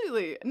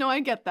 absolutely. No, I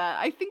get that.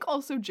 I think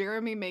also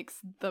Jeremy makes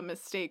the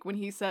mistake when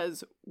he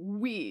says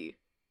we.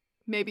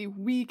 Maybe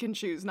we can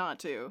choose not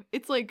to.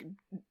 It's like,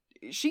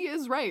 she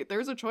is right.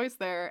 There's a choice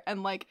there.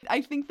 And like,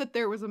 I think that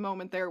there was a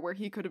moment there where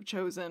he could have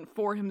chosen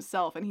for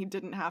himself and he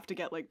didn't have to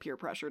get like peer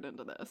pressured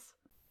into this.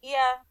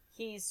 Yeah,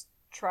 he's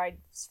tried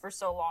for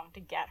so long to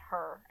get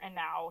her, and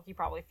now he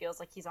probably feels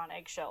like he's on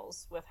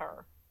eggshells with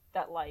her.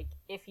 That like,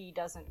 if he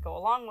doesn't go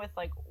along with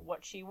like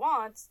what she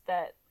wants,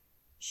 that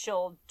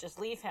she'll just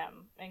leave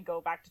him and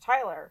go back to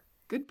Tyler.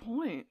 Good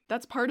point.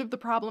 That's part of the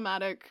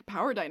problematic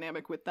power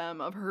dynamic with them,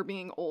 of her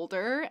being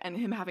older and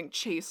him having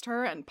chased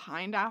her and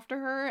pined after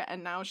her,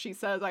 and now she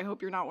says, I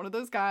hope you're not one of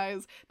those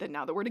guys that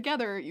now that we're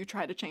together, you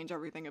try to change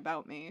everything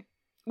about me.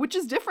 Which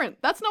is different.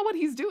 That's not what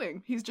he's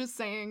doing. He's just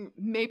saying,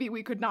 maybe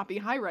we could not be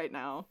high right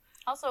now.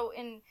 Also,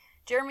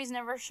 Jeremy's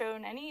never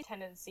shown any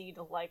tendency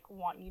to like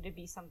want you to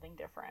be something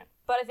different.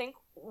 But I think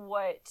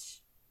what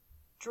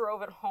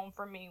drove it home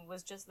for me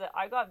was just that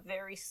I got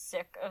very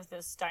sick of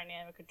this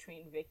dynamic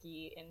between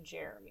Vicky and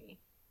Jeremy.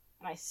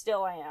 And I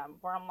still am,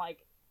 where I'm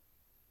like,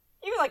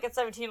 even like at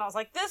 17, I was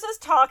like, this is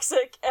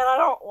toxic and I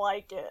don't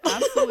like it.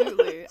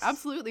 Absolutely.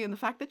 Absolutely. And the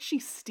fact that she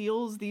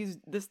steals these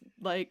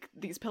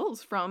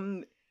pills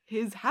from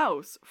his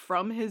house,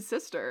 from his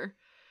sister.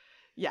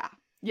 Yeah.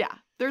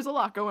 There's a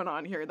lot going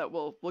on here that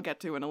we'll get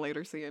to in a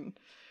later scene.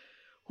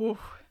 Whew.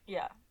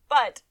 Yeah.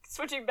 But,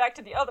 switching back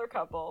to the other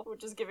couple,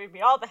 which is giving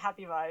me all the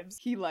happy vibes.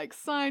 He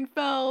likes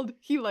Seinfeld.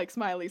 He likes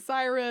Miley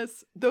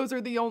Cyrus. Those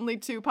are the only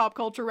two pop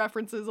culture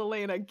references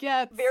Elena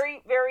gets.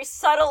 Very, very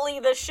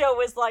subtly, the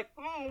show is like,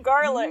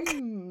 garlic.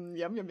 Yum,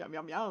 yum, yum,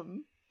 yum,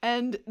 yum.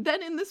 And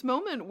then in this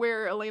moment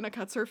where Elena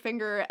cuts her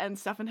finger and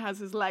Stefan has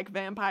his, like,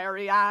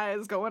 vampire-y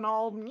eyes going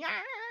all,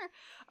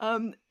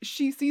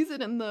 she sees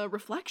it in the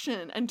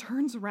reflection and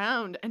turns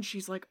around and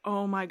she's like,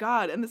 oh my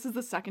god. And this is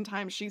the second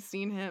time she's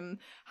seen him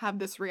have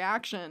this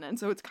reaction. And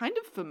so it's kind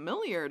of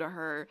familiar to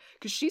her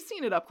because she's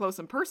seen it up close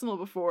and personal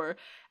before.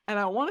 And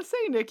I want to say,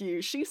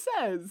 Nikki, she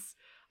says,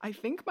 I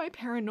think my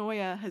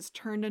paranoia has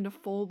turned into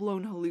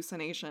full-blown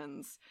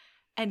hallucinations.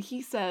 And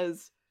he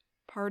says,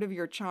 part of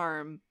your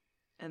charm,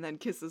 and then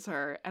kisses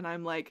her. And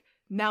I'm like,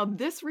 now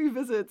this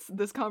revisits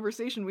this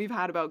conversation we've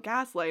had about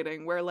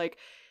gaslighting, where like,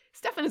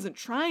 Stefan isn't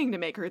trying to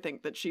make her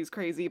think that she's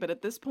crazy, but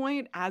at this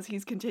point, as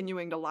he's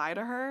continuing to lie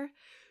to her,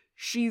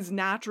 she's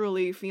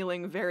naturally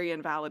feeling very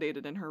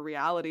invalidated in her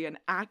reality and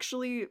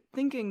actually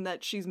thinking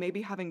that she's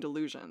maybe having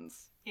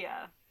delusions.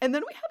 Yeah. And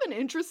then we have an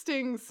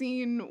interesting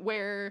scene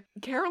where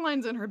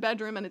Caroline's in her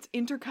bedroom and it's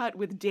intercut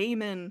with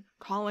Damon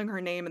calling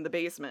her name in the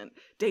basement.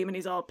 Damon,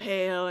 he's all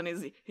pale and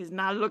he's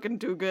not looking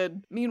too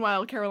good.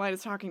 Meanwhile, Caroline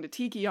is talking to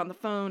Tiki on the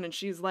phone and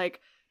she's like,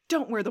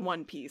 don't wear the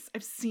one piece.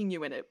 I've seen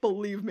you in it.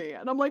 Believe me.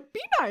 And I'm like,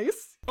 be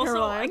nice,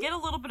 Caroline. Also, I get a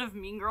little bit of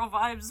Mean Girl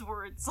vibes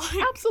where it's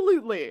like...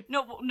 Absolutely.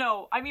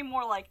 No. I mean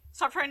more like,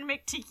 stop trying to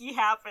make Tiki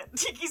happen.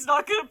 Tiki's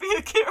not gonna be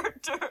a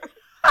character.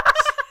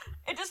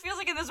 It just feels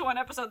like in this one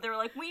episode, they were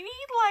like, we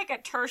need, like,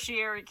 a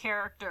tertiary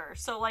character.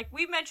 So, like,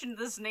 we mentioned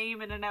this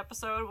name in an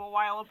episode a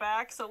while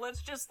back, so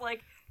let's just,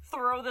 like,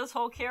 throw this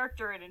whole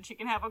character in and she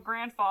can have a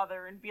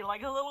grandfather and be,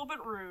 like, a little bit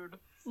rude.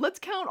 Let's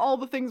count all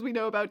the things we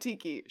know about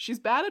Tiki. She's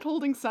bad at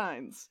holding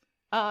signs.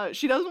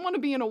 She doesn't want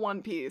to be in a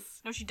one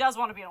piece. No, she does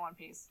want to be in a one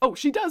piece. Oh,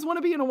 she does want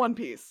to be in a one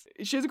piece.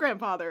 She has a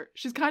grandfather.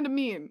 She's kind of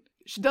mean.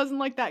 She doesn't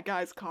like that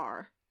guy's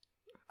car.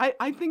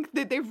 I think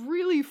that they've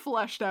really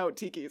fleshed out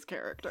Tiki's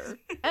character.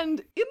 And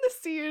in the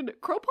scene,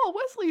 Crow Paul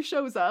Wesley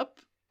shows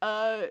up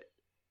to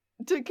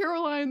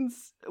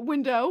Caroline's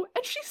window,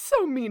 and she's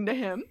so mean to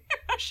him.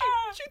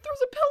 She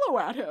throws a pillow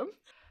at him.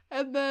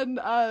 And then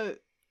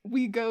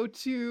we go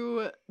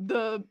to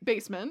the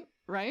basement,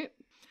 right?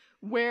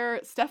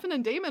 Where Stefan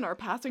and Damon are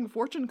passing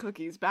fortune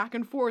cookies back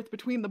and forth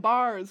between the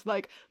bars,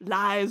 like,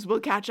 lies will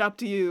catch up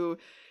to you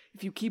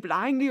if you keep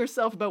lying to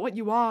yourself about what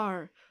you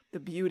are. The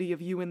beauty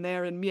of you in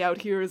there and me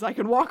out here is I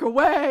can walk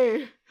away. And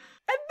then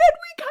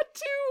we cut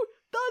to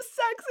the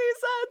Sexy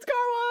Suds car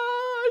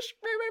wash.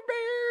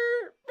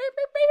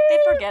 They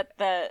forget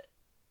that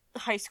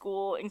high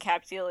school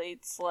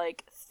encapsulates,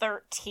 like,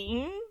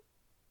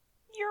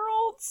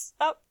 13-year-olds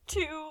up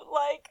to,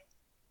 like,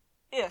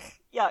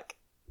 yuck.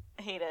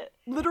 I hate it.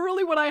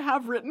 Literally what I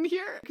have written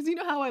here, because you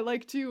know how I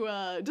like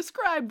to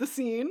describe the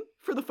scene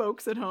for the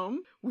folks at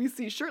home. We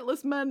see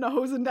shirtless men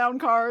hosing down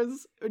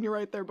cars, and you're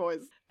right there,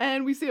 boys.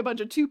 And we see a bunch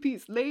of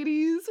two-piece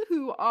ladies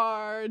who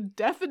are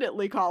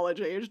definitely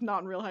college-aged,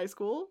 not in real high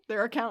school.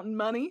 They're counting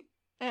money.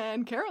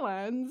 And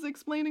Caroline's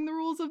explaining the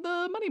rules of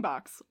the money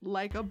box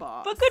like a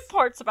boss. But good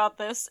parts about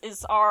this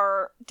is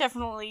our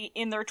definitely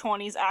in their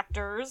 20s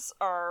actors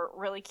are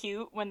really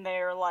cute when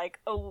they're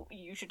like, oh,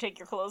 you should take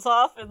your clothes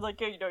off. And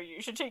like, you know,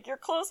 you should take your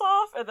clothes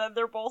off. And then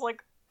they're both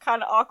like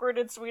kind of awkward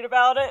and sweet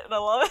about it. And I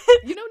love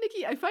it. You know,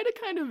 Nikki, I find it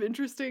kind of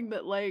interesting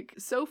that like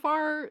so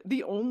far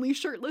the only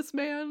shirtless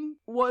man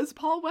was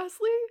Paul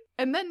Wesley.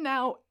 And then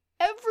now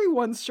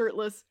everyone's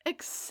shirtless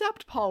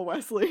except Paul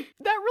Wesley.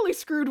 That really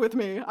screwed with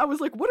me. I was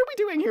like, what are we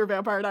doing here,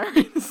 Vampire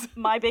Diaries?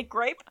 My big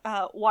gripe,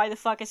 why the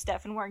fuck is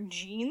Stefan wearing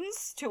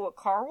jeans to a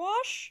car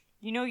wash?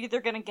 You know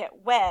they're gonna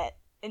get wet,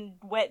 and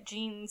wet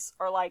jeans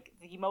are like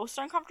the most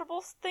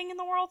uncomfortable thing in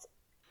the world.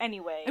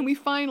 Anyway. And we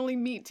finally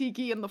meet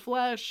Tiki in the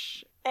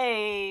flesh.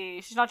 Hey,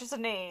 she's not just a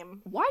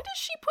name. Why does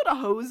she put a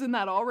hose in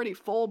that already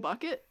full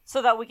bucket?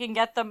 So that we can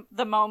get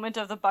the moment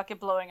of the bucket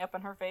blowing up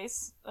in her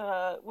face,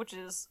 which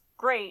is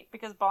great,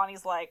 because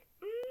Bonnie's like,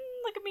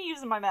 look at me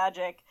using my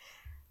magic.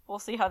 We'll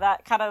see how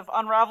that kind of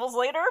unravels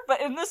later,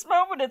 but in this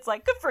moment, it's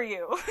like, good for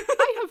you.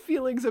 I have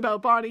feelings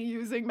about Bonnie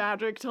using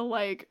magic to,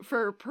 like,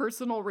 for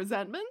personal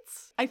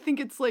resentments. I think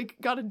it's, like,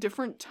 got a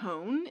different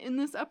tone in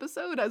this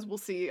episode, as we'll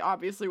see,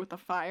 obviously, with the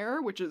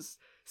fire, which is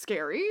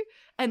scary.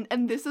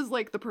 And this is,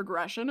 like, the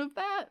progression of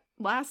that.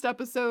 Last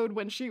episode,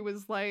 when she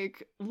was,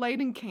 like,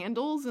 lighting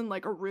candles in,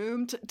 like, a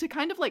room to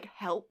kind of, like,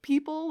 help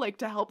people, like,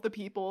 to help the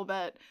people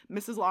that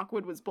Mrs.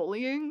 Lockwood was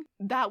bullying,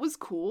 that was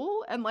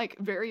cool and, like,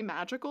 very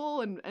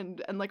magical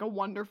and like, a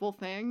wonderful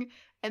thing.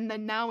 And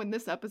then now in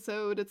this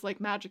episode, it's like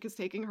magic is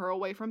taking her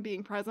away from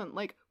being present,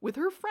 like, with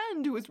her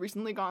friend who has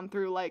recently gone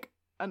through, like,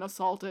 an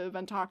assaultive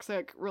and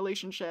toxic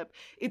relationship.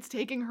 It's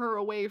taking her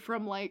away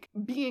from, like,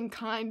 being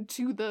kind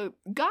to the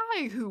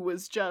guy who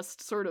was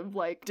just sort of,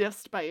 like,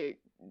 dissed by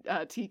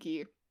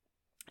Tiki.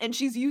 And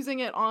she's using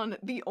it on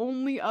the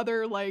only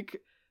other,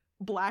 like,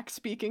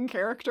 black-speaking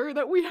character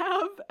that we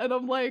have. And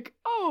I'm like,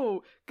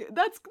 oh,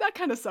 that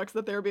kind of sucks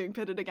that they're being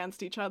pitted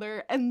against each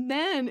other. And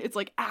then it's,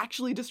 like,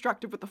 actually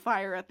destructive with the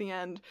fire at the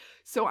end.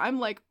 So I'm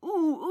like,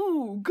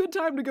 ooh, good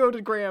time to go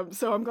to Graham.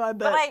 So I'm glad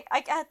that... But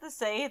I have to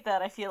say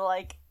that I feel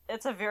like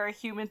it's a very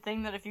human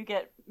thing that if you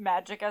get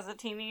magic as a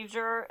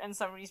teenager and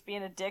somebody's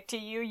being a dick to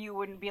you, you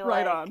wouldn't be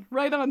like...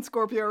 Right on,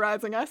 Scorpio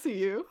Rising, I see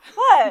you.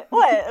 What?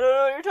 I don't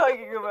know what you're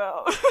talking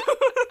about.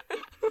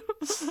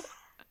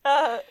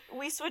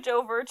 We switch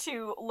over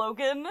to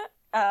Logan,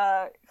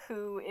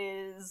 who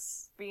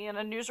is being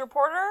a news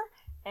reporter,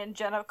 and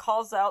Jenna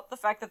calls out the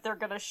fact that they're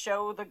gonna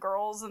show the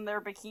girls in their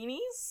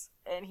bikinis,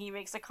 and he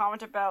makes a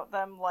comment about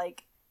them,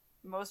 like,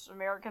 most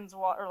Americans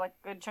or like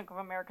a good chunk of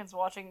Americans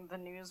watching the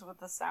news with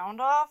the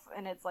sound off,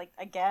 and it's like,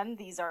 again,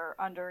 these are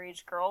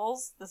underage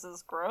girls. This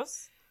is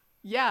gross.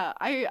 Yeah,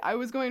 I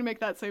was going to make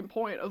that same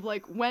point of,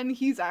 like, when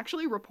he's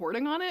actually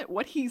reporting on it,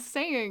 what he's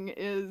saying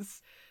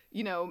is,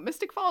 you know,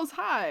 Mystic Falls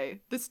High,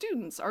 the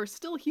students are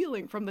still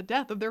healing from the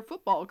death of their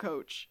football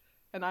coach.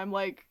 And I'm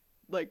like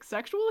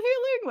sexual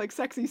healing? Like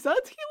sexy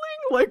suds healing?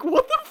 Like,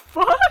 what the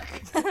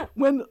fuck?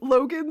 When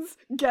Logan's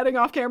getting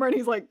off camera and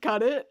he's like,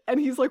 cut it, and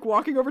he's like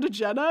walking over to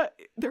Jenna,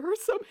 there are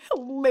some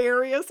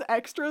hilarious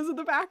extras in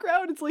the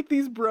background. It's like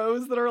these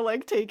bros that are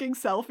like taking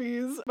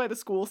selfies by the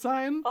school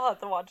sign. I'll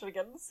have to watch it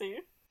again and see.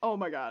 Oh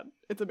my god,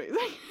 it's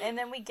amazing. And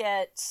then we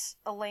get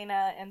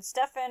Elena and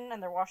Stefan,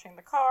 and they're washing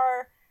the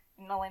car,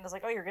 and Elena's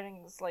like, oh, you're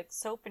getting this like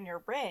soap in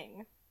your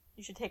ring.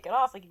 You should take it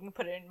off, like you can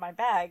put it in my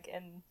bag.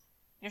 And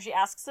you know, she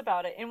asks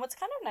about it, and what's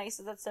kind of nice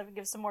is that Stefan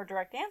gives some more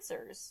direct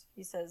answers.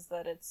 He says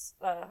that it's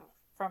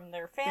from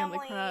their family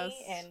crest,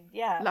 and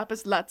yeah,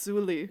 lapis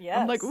lazuli. Yes.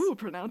 I'm like, ooh,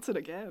 pronounce it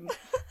again.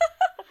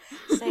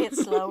 Say it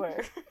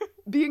slower.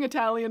 Being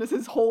Italian is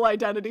his whole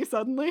identity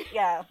suddenly.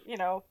 Yeah, you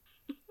know,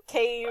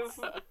 cave,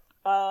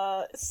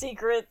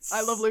 secrets.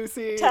 I Love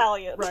Lucy.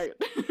 Italian. Right.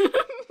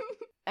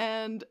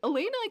 And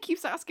Elena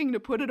keeps asking to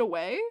put it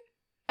away.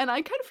 And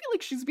I kind of feel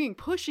like she's being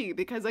pushy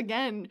because,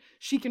 again,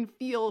 she can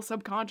feel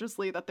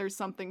subconsciously that there's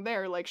something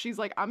there. Like, she's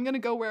like, I'm going to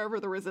go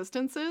wherever the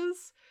resistance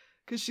is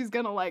because she's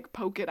going to, like,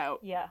 poke it out.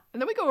 Yeah. And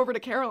then we go over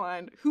to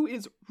Caroline, who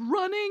is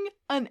running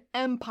an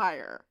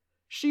empire.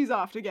 She's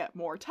off to get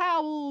more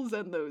towels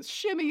and those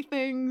shimmy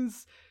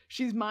things.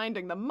 She's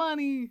minding the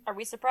money. Are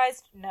we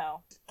surprised?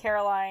 No.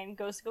 Caroline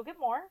goes to go get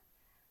more.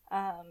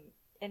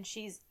 And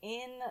she's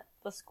in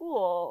the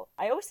school.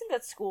 I always think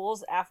that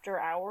schools after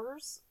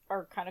hours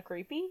are kind of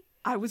creepy.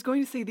 I was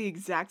going to say the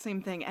exact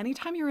same thing.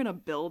 Anytime you're in a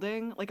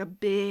building, like a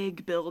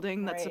big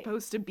building that's Right.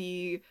 supposed to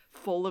be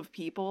full of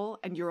people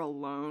and you're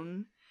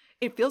alone,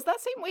 it feels that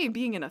same way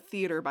being in a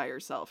theater by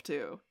yourself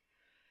too.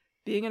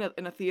 Being in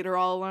a theater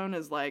all alone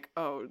is like,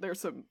 oh, there's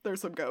some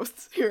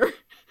ghosts here.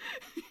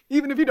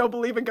 Even if you don't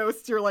believe in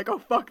ghosts, you're like, oh,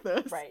 fuck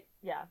this. Right,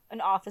 yeah.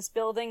 An office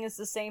building is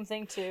the same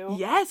thing too.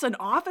 Yes, an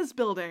office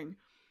building.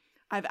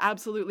 I've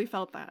absolutely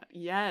felt that.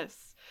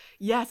 Yes.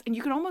 Yes, and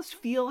you can almost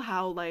feel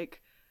how,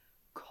 like,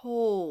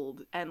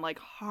 cold and, like,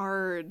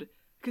 hard,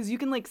 because you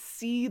can, like,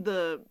 see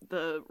the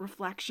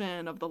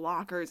reflection of the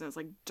lockers, and it's,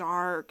 like,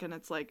 dark, and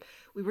it's, like,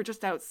 we were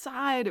just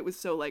outside. It was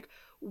so, like,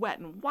 wet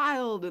and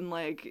wild and,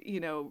 like, you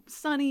know,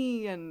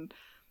 sunny and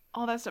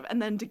all that stuff. And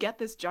then to get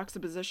this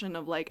juxtaposition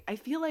of, like, I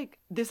feel like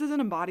this is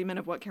an embodiment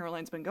of what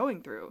Caroline's been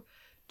going through.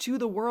 To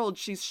the world,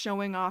 she's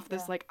showing off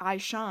this, like, I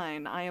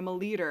shine, I am a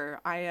leader,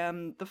 I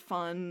am the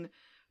fun,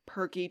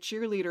 perky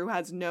cheerleader who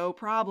has no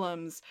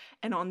problems.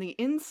 And on the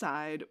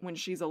inside, when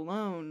she's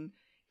alone,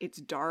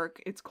 it's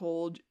dark, it's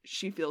cold,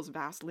 she feels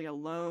vastly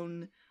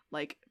alone.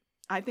 Like,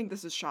 I think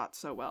this is shot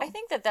so well. I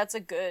think that that's a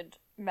good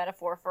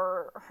metaphor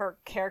for her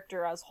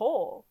character as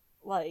whole.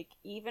 Like,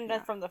 even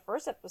from the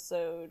first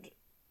episode,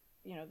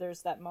 you know,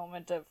 there's that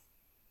moment of,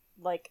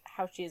 like,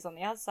 how she is on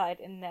the outside,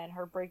 and then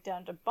her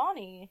breakdown to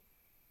Bonnie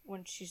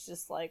when she's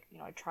just like, you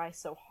know, I try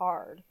so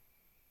hard.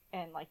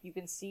 And, like, you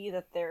can see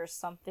that there's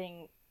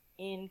something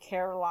in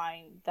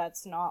Caroline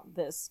that's not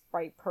this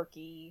bright,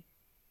 perky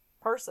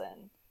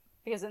person.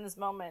 Because in this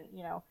moment,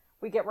 you know,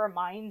 we get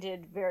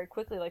reminded very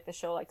quickly, like the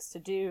show likes to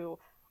do,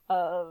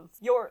 of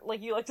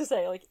like you like to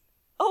say, like,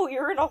 oh,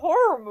 you're in a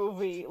horror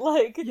movie.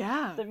 Like,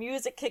 yeah. The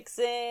music kicks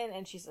in,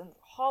 and she's in the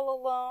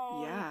hall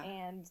alone. Yeah.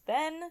 And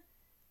then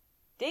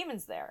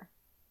Damon's there.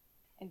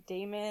 And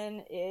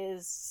Damon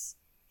is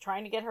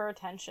trying to get her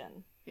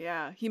attention.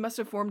 Yeah, he must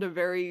have formed a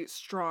very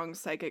strong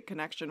psychic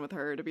connection with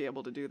her to be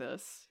able to do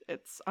this.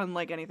 It's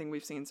unlike anything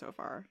we've seen so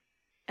far.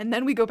 And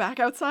then we go back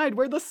outside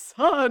where the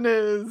sun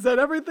is and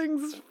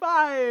everything's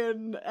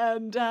fine.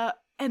 And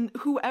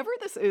whoever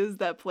this is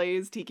that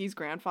plays Tiki's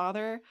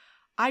grandfather,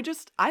 I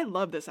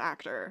love this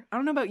actor. I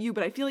don't know about you,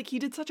 but I feel like he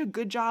did such a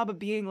good job of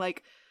being,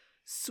 like,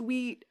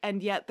 sweet,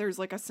 and yet there's,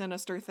 like, a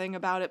sinister thing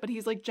about it, but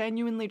he's, like,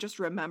 genuinely just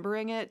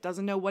remembering it,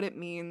 doesn't know what it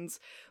means,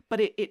 but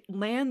it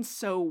lands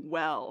so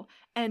well.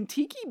 And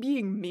Tiki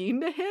being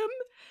mean to him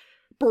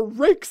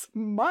breaks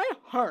my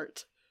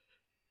heart.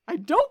 I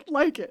don't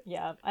like it.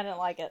 Yeah, I didn't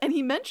like it. And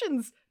he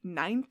mentions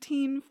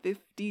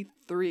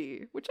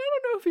 1953, which I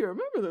don't know if you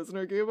remember this,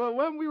 Nerky, but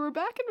when we were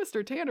back in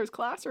Mr. Tanner's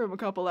classroom a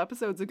couple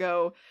episodes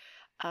ago,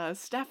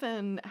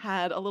 Stefan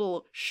had a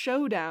little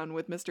showdown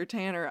with Mr.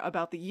 Tanner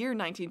about the year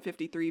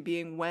 1953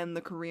 being when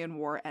the Korean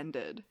War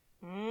ended.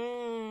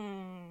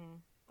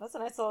 That's a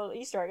nice little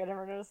Easter egg. I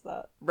never noticed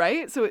that.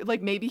 Right? So,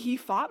 like, maybe he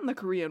fought in the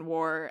Korean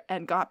War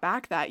and got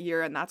back that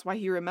year, and that's why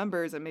he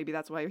remembers, and maybe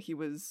that's why he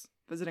was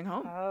visiting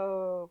home.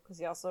 Oh, because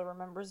he also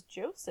remembers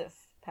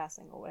Joseph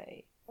passing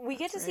away. We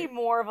get to see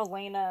more of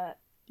Elena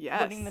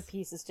putting the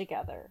pieces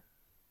together.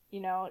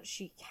 You know,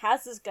 she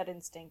has this gut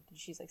instinct, and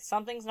she's like,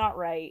 something's not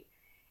right.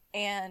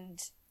 And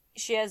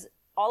she has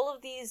all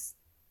of these,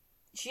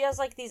 she has,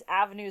 like, these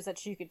avenues that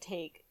she could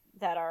take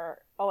that are,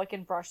 oh, I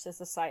can brush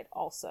this aside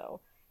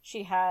also.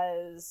 She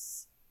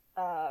has,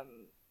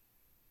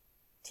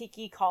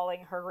 Tiki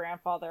calling her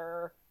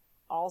grandfather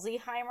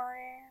Alzheimer,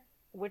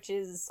 which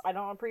is, I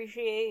don't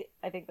appreciate.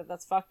 I think that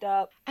that's fucked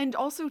up. And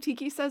also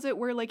Tiki says it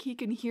where, like, he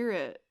can hear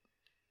it.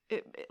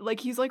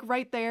 Like, he's, like,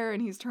 right there,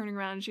 and he's turning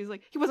around, and she's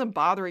like, he wasn't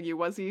bothering you,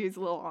 was he? He's a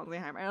little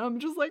Alzheimer. And I'm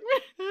just like,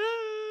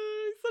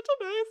 he's such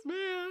a nice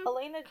man.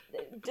 Elena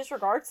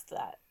disregards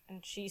that,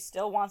 and she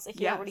still wants to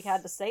hear what he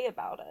had to say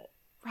about it.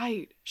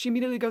 Right. She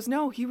immediately goes,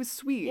 no, he was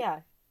sweet.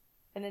 Yeah.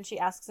 And then she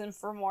asks him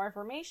for more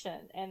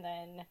information, and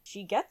then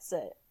she gets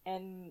it,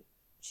 and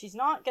she's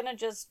not gonna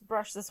just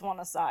brush this one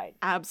aside.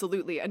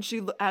 Absolutely. And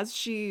she, as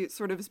she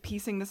sort of is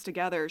piecing this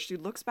together, she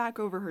looks back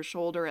over her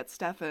shoulder at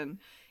Stefan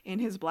in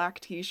his black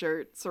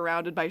t-shirt,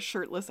 surrounded by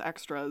shirtless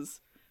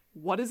extras.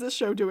 What is this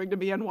show doing to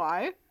me, and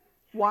why?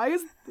 Why?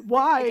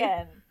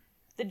 Again,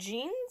 the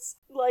jeans,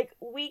 like,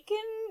 we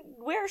can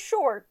wear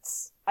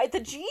shorts. The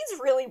jeans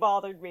really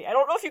bothered me. I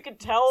don't know if you can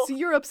tell. See,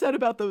 you're upset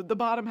about the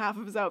bottom half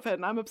of his outfit,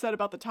 and I'm upset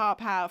about the top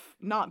half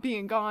not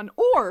being gone.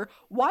 Or,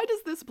 why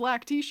does this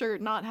black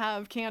t-shirt not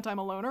have "Can't I'm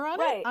a Loner"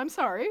 on it? I'm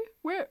sorry.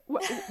 Where's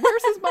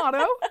his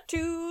motto?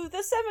 To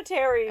the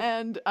cemetery.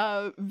 And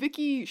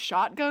Vicky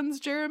shotguns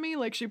Jeremy,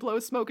 like she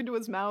blows smoke into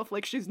his mouth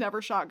like she's never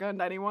shotgunned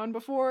anyone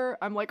before.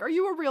 I'm like, are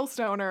you a real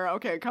stoner?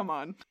 Okay, come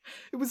on.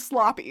 It was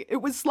sloppy.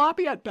 It was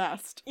sloppy at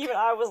best. Even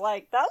I was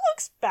like, that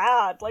looks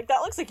bad. Like,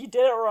 that looks like you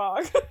did it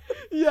wrong.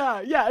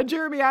 Yeah, and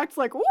Jeremy acts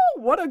like, ooh,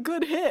 what a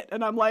good hit.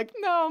 And I'm like,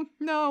 no,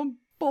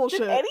 bullshit.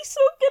 Did any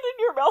smoke get in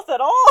your mouth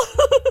at all?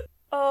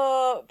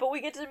 But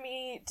we get to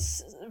meet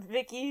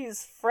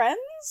Vicky's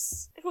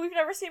friends, who we've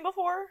never seen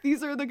before.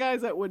 These are the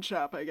guys at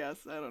woodshop, I guess.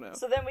 I don't know.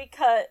 So then we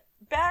cut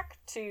back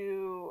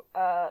to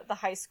the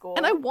high school.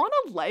 And I want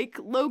to like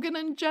Logan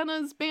and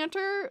Jenna's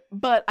banter,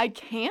 but I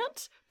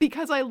can't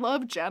because I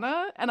love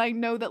Jenna and I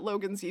know that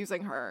Logan's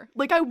using her.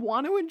 Like, I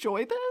want to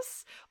enjoy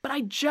this, but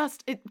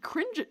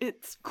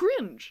it's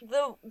cringe.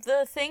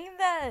 The thing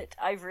that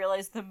I've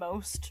realized the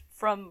most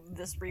from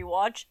this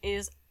rewatch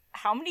is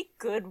how many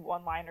good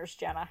one-liners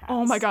Jenna has.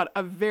 Oh my god,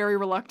 a very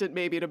reluctant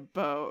maybe to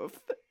both.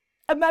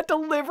 And that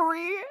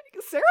delivery,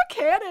 Sarah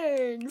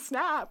Canning,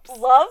 snaps.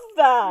 Love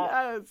that.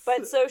 Yes.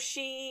 But so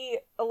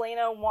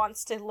Elena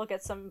wants to look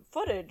at some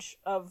footage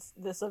of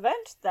this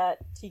event that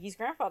Tiki's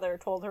grandfather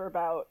told her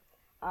about.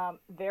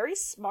 Very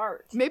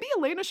smart. Maybe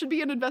Elena should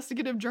be an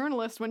investigative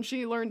journalist when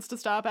she learns to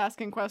stop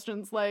asking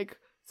questions like,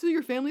 so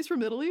your family's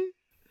from Italy?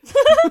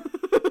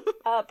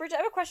 Bridget, I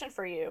have a question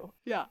for you.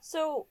 Yeah.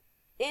 So,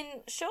 in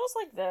shows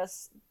like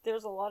this,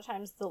 there's a lot of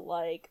times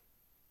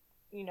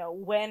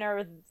when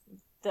are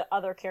the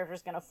other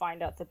characters going to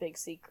find out the big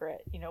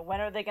secret?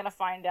 When are they going to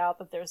find out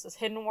that there's this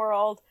hidden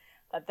world,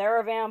 that they're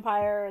a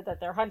vampire, that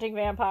they're hunting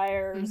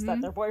vampires,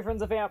 that their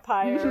boyfriend's a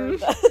vampire,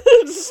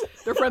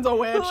 their friend's a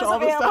witch, who's all a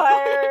this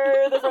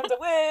vampire, stuff. their friend's a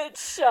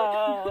witch,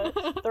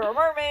 they're a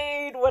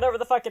mermaid, whatever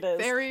the fuck it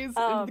is. Fairies,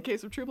 in the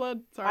case of True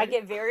Blood. Sorry. I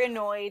get very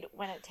annoyed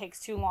when it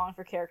takes too long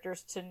for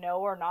characters to know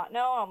or not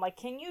know. I'm like,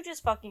 can you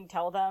just fucking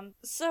tell them?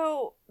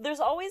 So there's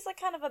always like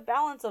kind of a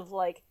balance of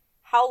like,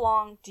 how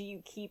long do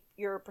you keep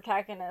your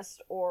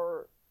protagonist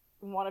or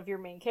one of your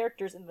main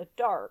characters in the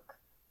dark?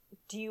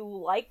 Do you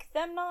like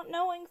them not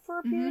knowing for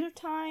a period of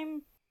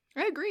time?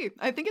 I agree.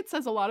 I think it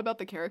says a lot about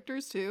the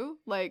characters too.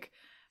 Like,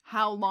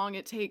 how long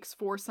it takes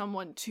for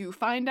someone to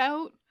find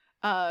out.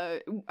 I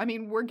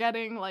mean, we're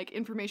getting like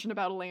information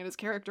about Elena's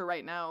character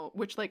right now,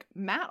 which like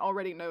Matt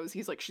already knows.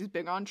 He's like, she's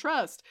big on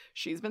trust.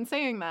 She's been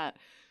saying that.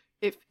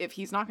 If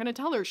he's not going to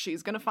tell her,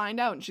 she's going to find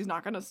out and she's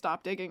not going to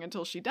stop digging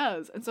until she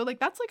does. And so like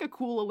that's like a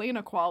cool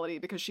Elena quality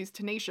because she's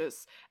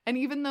tenacious. And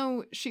even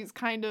though she's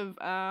kind of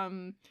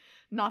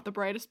not the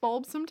brightest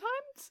bulb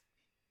sometimes,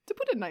 to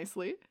put it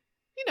nicely,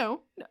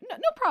 no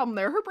problem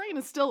there. Her brain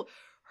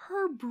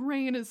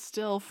is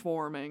still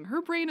forming.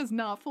 Her brain is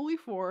not fully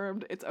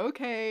formed. It's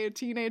okay,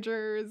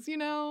 teenagers,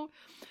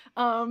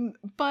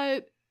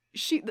 but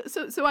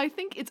so I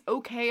think it's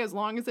okay as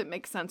long as it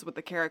makes sense with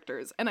the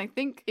characters. And I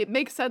think it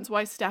makes sense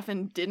why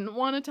Stefan didn't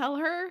want to tell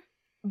her,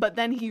 but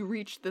then he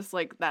reached this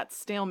like that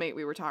stalemate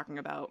we were talking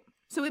about.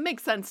 So it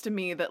makes sense to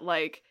me that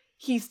like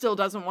he still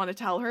doesn't want to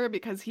tell her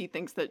because he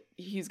thinks that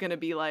he's going to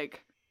be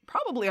like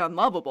probably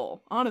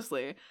unlovable,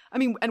 honestly. I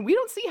mean, and we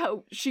don't see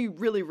how she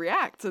really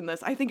reacts in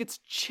this. I think it's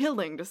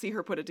chilling to see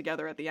her put it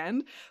together at the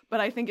end, but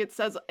I think it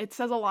says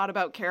a lot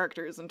about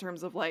characters in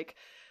terms of like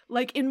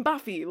in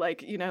Buffy,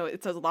 like,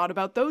 it says a lot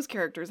about those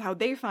characters, how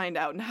they find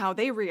out and how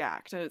they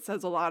react. And it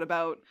says a lot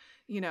about,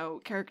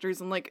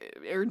 characters in like,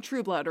 or in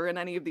True Blood or in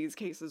any of these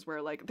cases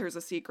where like there's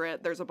a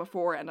secret, there's a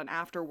before and an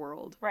after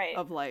world. Right.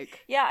 Of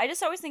like. Yeah, I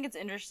just always think it's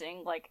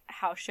interesting, like,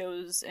 how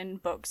shows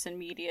and books and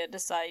media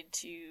decide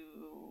to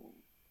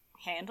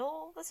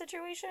handle the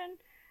situation.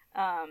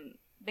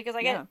 Because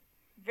I get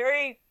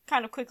very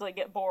kind of quickly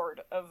get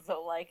bored of the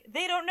like,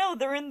 they don't know,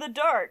 they're in the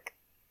dark.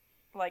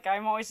 Like,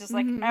 I'm always just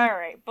like,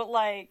 alright, but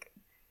like,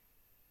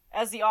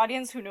 as the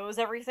audience who knows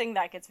everything,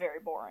 that gets very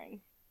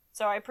boring.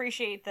 So I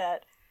appreciate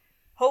that,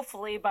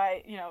 hopefully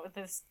by,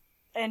 this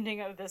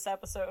ending of this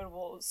episode,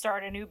 we'll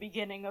start a new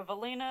beginning of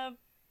Elena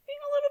being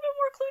a little bit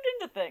more clued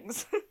into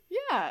things.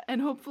 Yeah,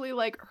 and hopefully,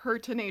 like, her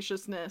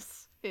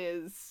tenaciousness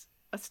is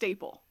a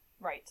staple.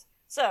 Right.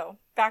 So,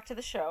 back to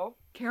the show.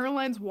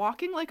 Caroline's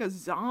walking like a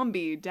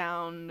zombie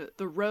down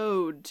the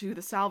road to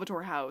the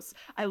Salvatore house.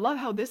 I love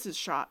how this is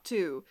shot,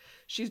 too.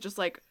 She's just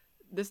like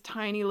this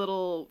tiny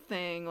little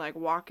thing, like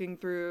walking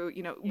through,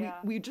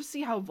 we just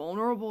see how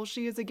vulnerable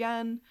she is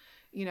again,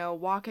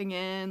 walking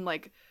in,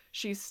 like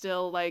she's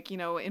still like,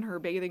 in her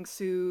bathing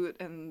suit.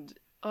 And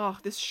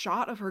this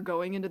shot of her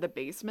going into the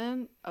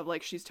basement of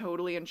like she's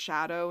totally in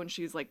shadow and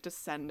she's like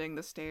descending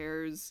the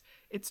stairs.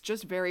 It's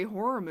just very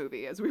horror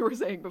movie, as we were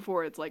saying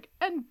before. It's like,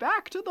 and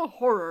back to the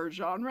horror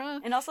genre.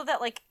 And also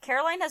that like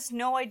Caroline has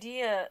no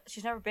idea,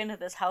 she's never been to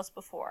this house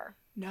before.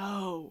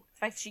 No. In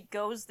fact, she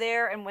goes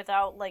there and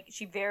without like,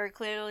 she very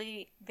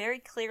clearly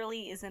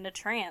is in a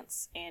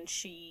trance, and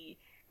she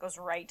goes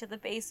right to the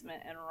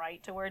basement and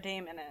right to where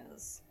Damon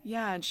is.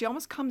 Yeah, and she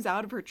almost comes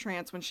out of her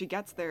trance when she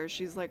gets there.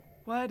 She's like,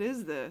 what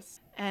is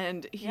this?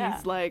 And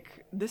he's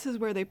like, this is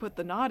where they put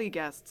the naughty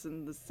guests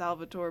in the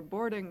Salvatore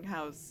boarding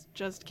house.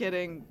 Just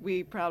kidding.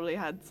 We probably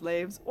had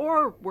slaves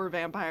or were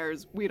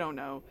vampires. We don't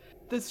know.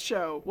 This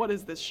show. What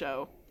is this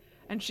show?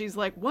 And she's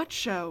like, what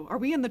show? Are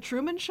we in the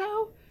Truman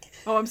Show?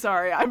 Oh, I'm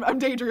sorry. I'm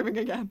daydreaming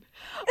again.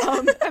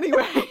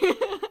 Anyway.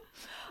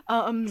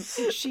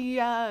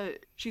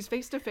 She's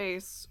face to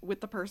face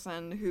with the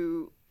person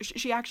who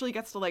she actually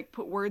gets to like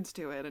put words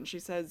to it, and she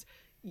says,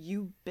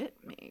 "You bit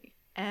me,"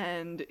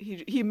 and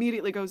he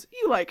immediately goes,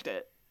 "You liked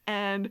it."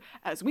 And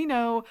as we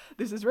know,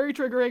 this is very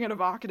triggering and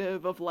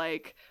evocative of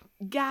like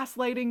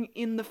gaslighting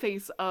in the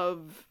face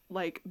of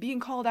like being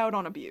called out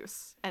on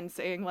abuse and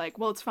saying like,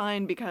 well, it's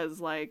fine because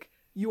like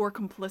you're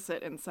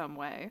complicit in some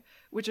way,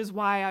 which is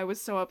why I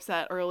was so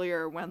upset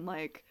earlier when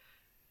like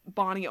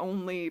Bonnie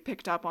only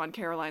picked up on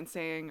Caroline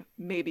saying,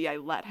 maybe I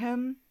let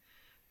him,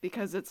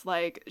 because it's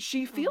like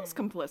she feels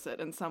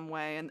complicit in some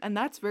way. And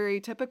that's very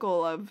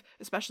typical of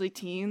especially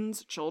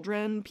teens,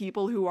 children,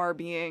 people who are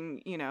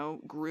being, you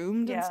know,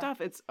 groomed and stuff.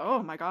 It's,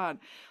 oh my God,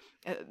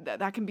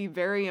 that can be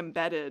very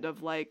embedded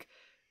of like,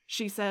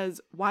 she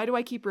says, why do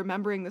I keep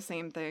remembering the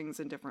same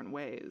things in different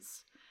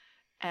ways?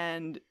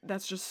 And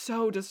that's just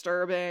so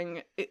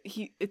disturbing.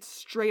 It's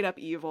straight up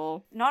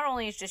evil. Not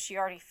only does she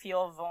already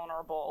feel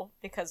vulnerable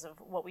because of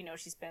what we know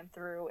she's been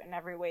through and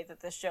every way that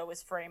the show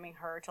is framing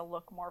her to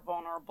look more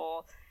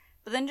vulnerable,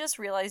 but then just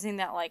realizing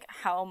that, like,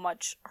 how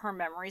much her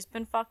memory's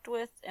been fucked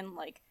with, and,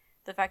 like,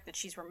 the fact that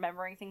she's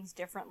remembering things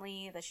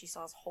differently, that she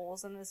still has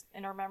holes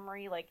in her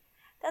memory, like,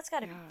 that's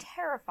gotta be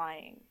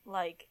terrifying.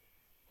 Like,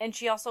 and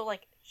she also,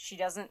 like, she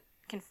doesn't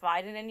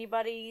confide in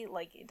anybody.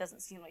 Like, it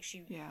doesn't seem like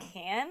she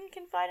can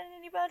confide in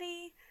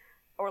anybody,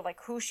 or like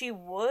who she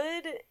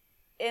would.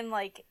 And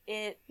like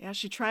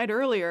she tried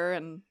earlier,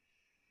 and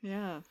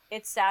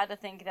it's sad to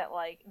think that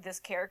like this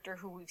character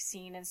who we've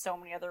seen in so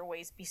many other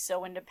ways be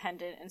so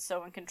independent and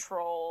so in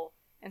control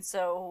and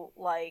so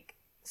like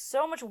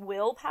so much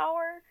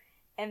willpower,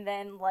 and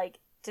then like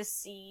to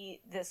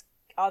see this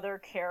other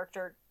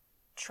character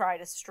try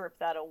to strip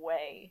that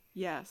away.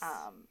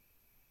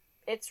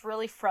 It's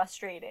really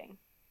frustrating.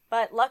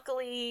 But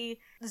luckily,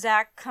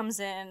 Zach comes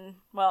in.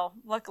 Well,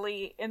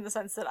 luckily in the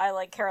sense that I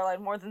like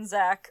Caroline more than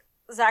Zach.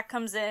 Zach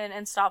comes in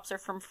and stops her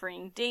from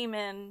freeing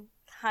Damon,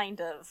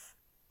 kind of.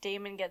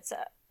 Damon gets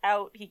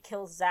out, he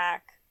kills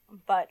Zach,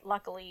 but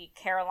luckily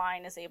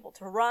Caroline is able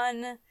to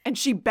run. And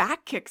she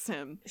back kicks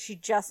him. She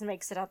just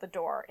makes it out the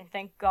door, and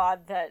thank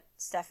God that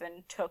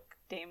Stefan took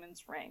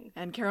Damon's ring.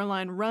 And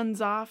Caroline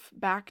runs off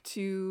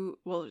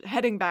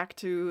heading back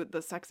to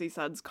the Sexy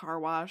Suds car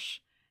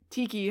wash.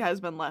 Tiki has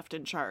been left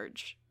in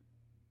charge.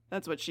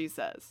 That's what she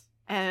says.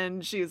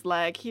 And she's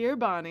like, here,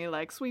 Bonnie,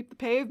 like, sweep the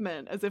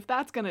pavement, as if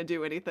that's gonna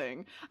do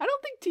anything. I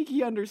don't think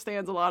Tiki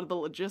understands a lot of the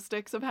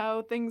logistics of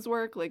how things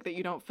work, like that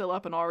you don't fill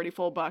up an already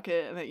full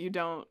bucket and that you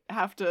don't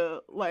have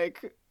to,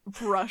 like,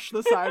 brush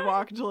the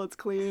sidewalk until it's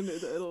clean.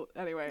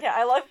 Anyway. Yeah,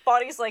 I love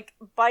Bonnie's, like,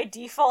 by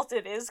default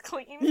it is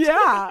clean.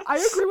 Yeah,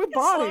 I agree with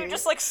Bonnie. So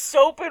just, like,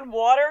 soap and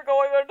water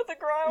going under the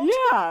ground.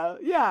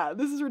 Yeah,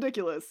 this is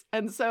ridiculous.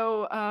 And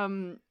so,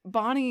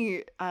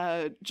 Bonnie,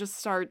 just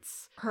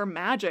starts her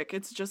magic.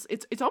 It's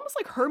almost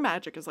like her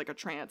magic is like a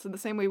trance. In the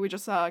same way we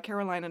just saw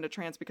Caroline in a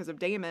trance because of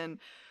Damon.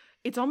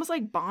 It's almost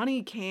like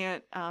Bonnie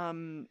can't,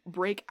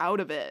 break out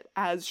of it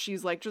as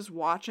she's, like, just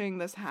watching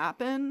this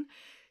happen.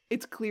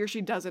 It's clear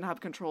she doesn't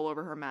have control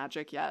over her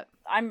magic yet.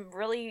 I'm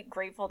really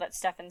grateful that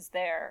Stefan's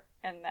there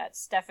and that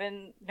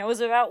Stefan knows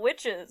about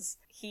witches.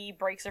 He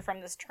breaks her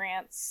from this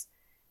trance,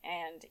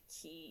 and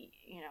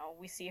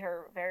we see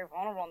her very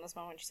vulnerable in this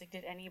moment. She's like,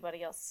 did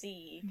anybody else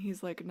see? And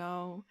he's like,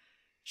 no.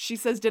 She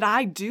says, did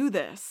I do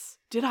this?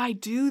 Did I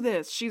do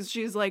this?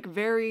 She's like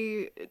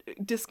very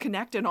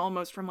disconnected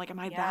almost from like, am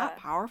I that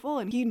powerful?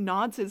 And he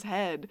nods his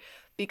head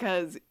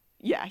because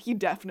he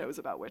def knows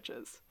about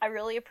witches. I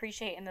really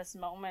appreciate in this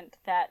moment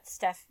that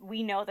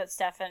we know that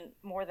Stefan,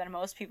 more than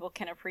most people,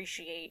 can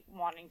appreciate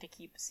wanting to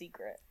keep a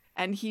secret.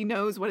 And he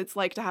knows what it's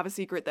like to have a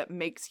secret that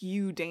makes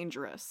you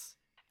dangerous.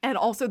 And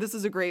also, this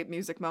is a great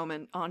music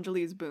moment.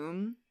 Anjali's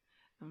boom.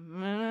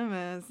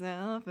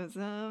 Myself is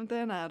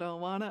something I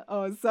don't wanna.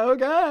 Oh, it's so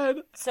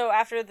good. So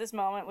after this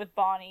moment with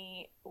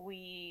Bonnie,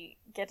 we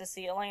get to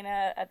see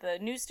Elena at the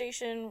news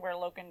station where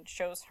Logan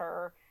shows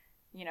her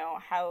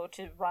how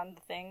to run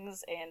the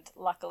things, and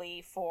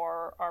luckily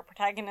for our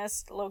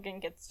protagonist, Logan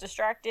gets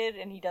distracted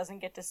and he doesn't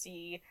get to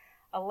see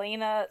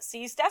Elena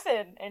see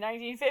Stefan in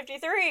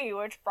 1953,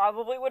 which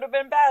probably would have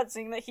been bad,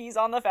 seeing that he's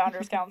on the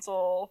Founders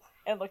Council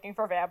and looking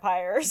for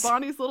vampires.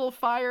 Bonnie's little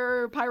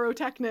fire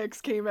pyrotechnics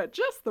came at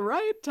just the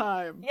right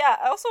time. Yeah,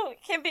 also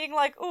him being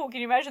like, ooh, can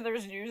you imagine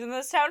there's news in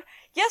this town?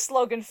 Yes,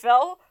 Logan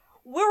Fell,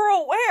 we're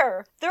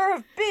aware. There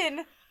have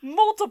been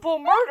multiple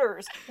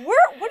murders. What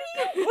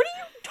are you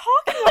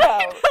talking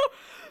about?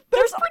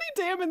 That's pretty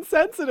damn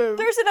insensitive.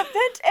 There's an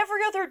event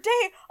every other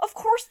day. Of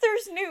course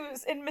there's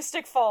news in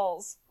Mystic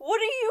Falls.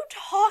 What are you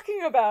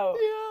talking about?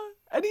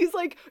 Yeah. And he's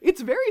like,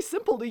 it's very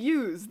simple to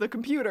use, the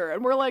computer.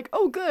 And we're like,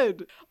 oh,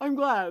 good. I'm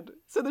glad.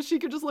 So that she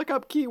could just look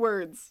up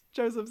keywords.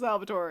 Joseph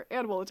Salvatore,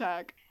 animal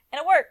attack. And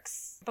it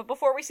works. But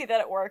before we see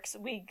that it works,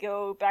 we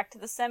go back to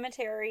the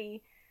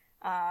cemetery,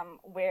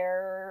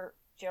 where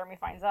Jeremy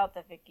finds out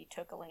that Vicky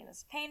took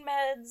Elena's pain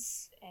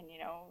meds. And, you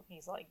know,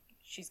 he's like,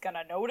 she's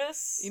gonna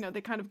notice. You know,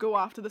 they kind of go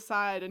off to the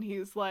side and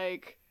he's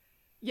like,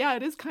 yeah,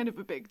 it is kind of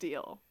a big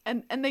deal.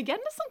 And they get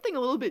into something a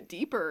little bit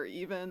deeper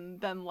even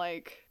than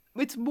like,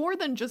 it's more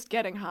than just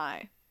getting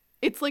high.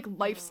 It's like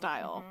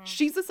lifestyle. Mm-hmm.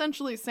 She's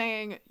essentially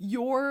saying,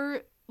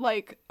 you're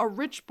like a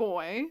rich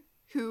boy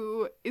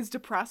who is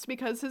depressed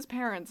because his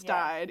parents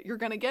died. You're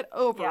gonna get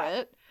over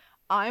it.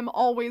 I'm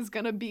always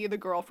gonna be the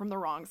girl from the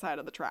wrong side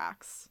of the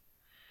tracks.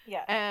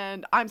 Yeah.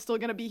 And I'm still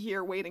gonna be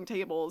here waiting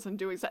tables and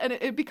doing stuff. And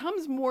it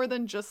becomes more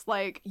than just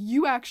like,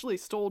 you actually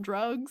stole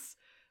drugs.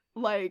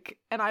 Like,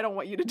 and I don't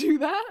want you to do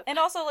that. And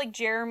also, like,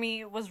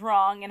 Jeremy was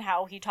wrong in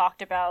how he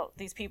talked about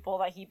these people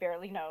that he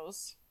barely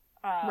knows.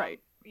 Right.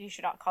 You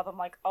should not call them,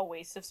 like, a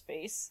waste of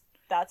space.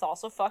 That's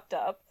also fucked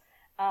up.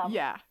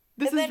 Yeah.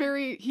 This is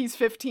very, he's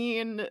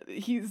 15,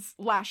 he's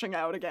lashing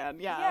out again.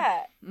 Yeah.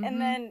 Yeah.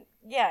 Mm-hmm.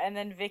 And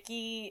then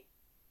Vicky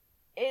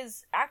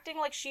is acting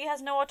like she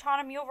has no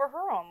autonomy over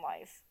her own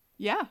life.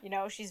 Yeah. You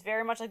know, she's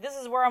very much like, this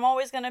is where I'm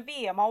always gonna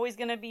be. I'm always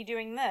gonna be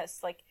doing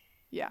this. Like,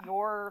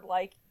 you're,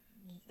 like,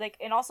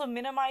 and also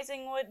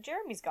minimizing what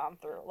Jeremy's gone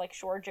through. Like,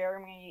 sure,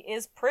 Jeremy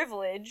is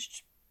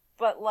privileged,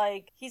 but,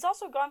 like, he's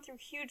also gone through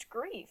huge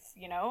grief,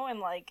 you know? And,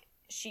 like,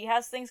 she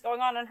has things going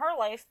on in her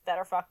life that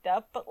are fucked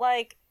up, but,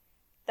 like,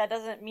 that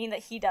doesn't mean that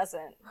he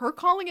doesn't. Her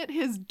calling it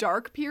his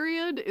dark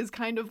period is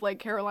kind of like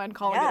Caroline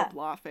calling it a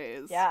blah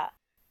phase. Yeah.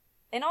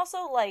 And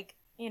also, like,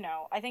 you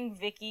know, I think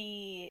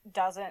Vicky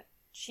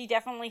she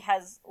definitely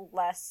has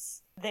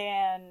less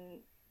than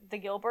the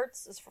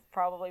Gilberts, is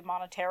probably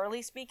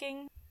monetarily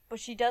speaking. But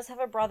she does have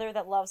a brother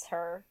that loves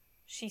her.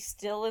 She's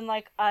still in,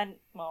 like, a,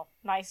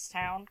 nice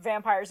town.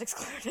 Vampires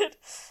excluded.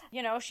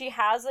 You know, she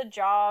has a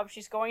job.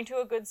 She's going to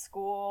a good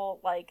school.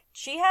 Like,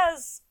 she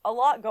has a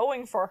lot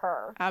going for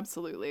her.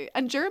 Absolutely.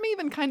 And Jeremy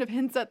even kind of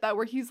hints at that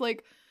where he's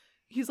like,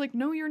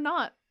 no, you're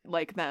not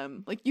like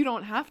them. Like, you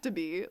don't have to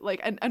be.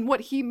 Like, and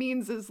what he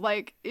means is,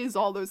 like, is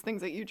all those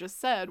things that you just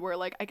said where,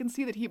 like, I can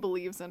see that he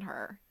believes in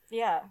her.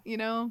 Yeah. You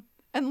know?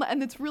 And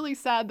it's really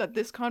sad that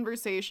this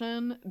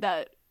conversation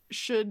that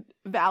should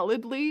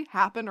validly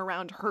happen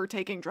around her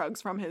taking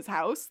drugs from his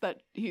house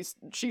that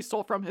she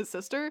stole from his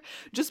sister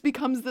just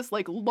becomes this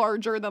like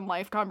larger than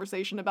life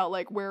conversation about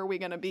like where are we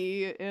gonna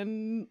be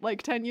in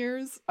like 10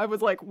 years. I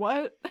was like,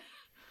 what?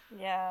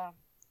 Yeah.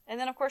 And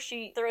then of course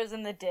she throws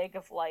in the dig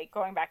of like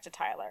going back to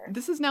Tyler.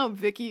 This is now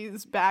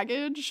Vicky's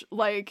baggage.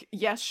 Like,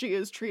 yes, she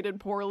is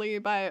treated poorly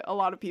by a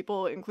lot of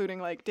people,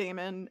 including like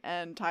Damon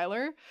and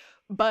Tyler,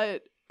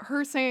 but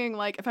her saying,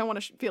 like, if I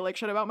want to feel like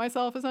shit about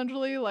myself,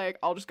 essentially, like,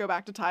 I'll just go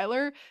back to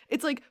Tyler.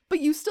 It's like, but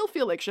you still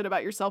feel like shit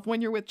about yourself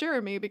when you're with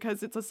Jeremy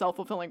because it's a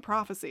self-fulfilling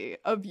prophecy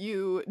of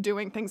you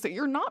doing things that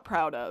you're not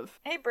proud of.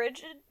 Hey,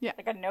 Bridget. Yeah.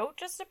 Like, a note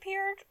just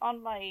appeared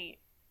on my,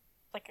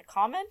 like, a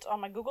comment on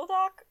my Google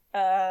Doc.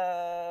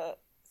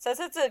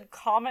 Says it's a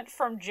comment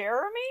from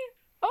Jeremy.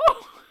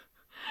 Oh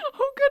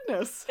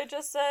goodness. It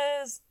just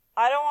says,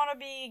 I don't want to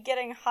be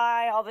getting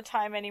high all the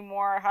time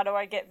anymore. How do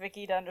I get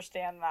Vicky to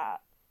understand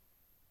that?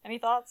 Any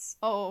thoughts?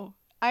 Oh,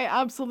 I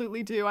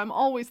absolutely do. I'm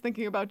always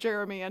thinking about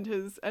Jeremy and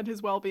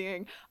his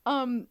well-being.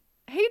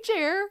 Hey,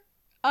 Jer.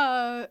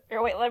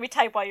 Here, wait, let me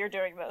type while you're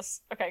doing this.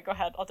 Okay, go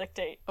ahead. I'll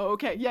dictate. Oh,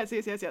 okay. Yes.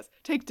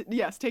 Take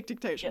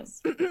dictation.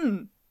 Yes.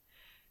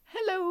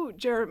 Hello,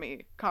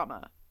 Jeremy,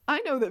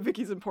 I know that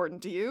Vicky's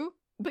important to you,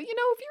 but you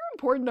know, if you're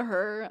important to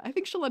her, I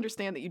think she'll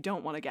understand that you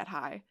don't want to get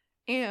high.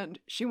 And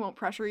she won't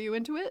pressure you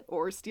into it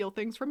or steal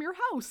things from your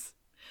house.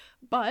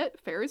 But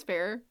fair is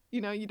fair. You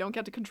know, you don't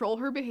get to control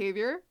her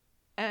behavior.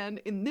 And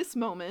in this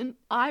moment,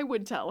 I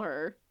would tell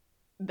her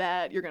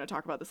that you're going to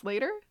talk about this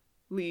later,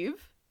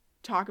 leave,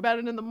 talk about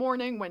it in the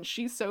morning when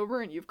she's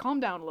sober and you've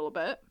calmed down a little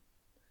bit,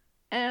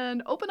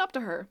 and open up to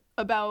her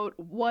about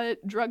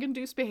what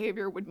drug-induced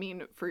behavior would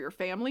mean for your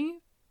family,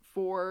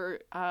 for,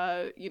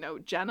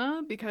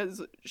 Jenna,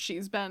 because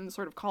she's been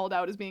sort of called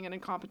out as being an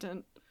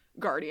incompetent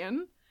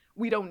guardian.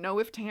 We don't know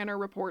if Tanner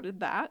reported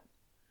that.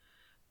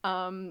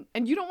 And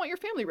you don't want your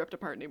family ripped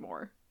apart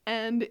anymore.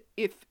 And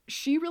if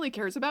she really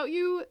cares about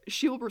you,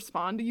 she'll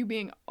respond to you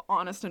being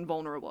honest and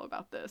vulnerable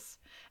about this.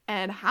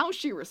 And how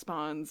she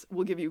responds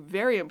will give you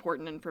very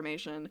important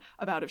information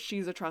about if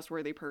she's a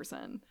trustworthy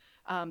person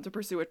to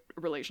pursue a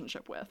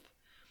relationship with.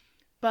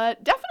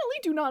 But definitely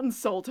do not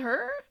insult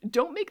her.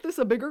 Don't make this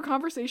a bigger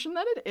conversation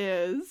than it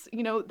is.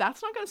 You know,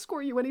 that's not going to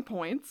score you any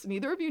points.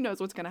 Neither of you knows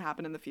what's going to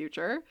happen in the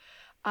future.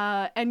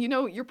 And, you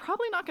know, you're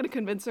probably not going to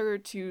convince her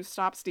to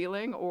stop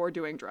stealing or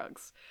doing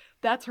drugs.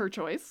 That's her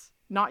choice,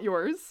 not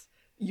yours.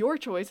 Your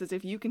choice is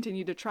if you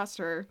continue to trust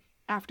her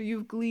after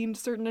you've gleaned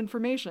certain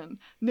information.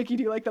 Nikki,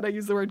 do you like that I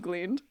use the word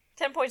gleaned?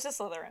 10 points to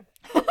Slytherin.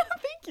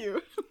 Thank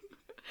you.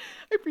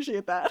 I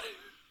appreciate that.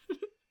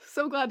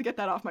 So glad to get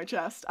that off my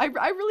chest. I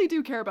really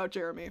do care about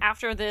Jeremy.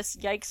 After this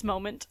yikes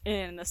moment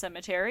in the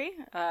cemetery,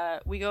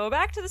 we go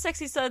back to the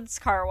Sexy Suds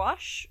car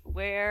wash,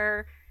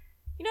 where,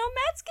 you know,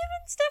 Matt's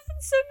giving Stefan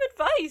some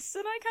advice,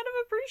 and I kind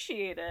of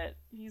appreciate it.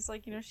 He's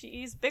like, you know,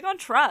 he's big on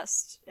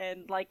trust,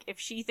 and, like, if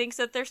she thinks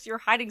that you're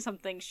hiding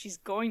something, she's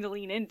going to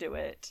lean into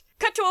it.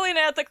 Cut to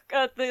Elena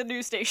at the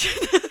news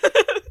station.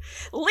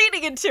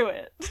 Leaning into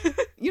it.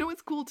 You know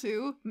what's cool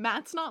too?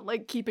 Matt's not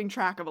like keeping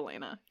track of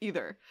Elena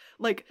either.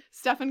 Like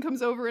Stefan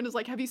comes over and is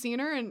like, have you seen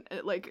her?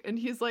 And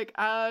he's like,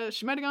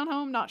 she might have gone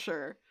home, not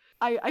sure.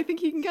 I think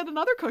he can get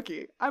another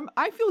cookie.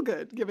 I feel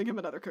good giving him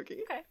another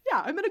cookie. Okay.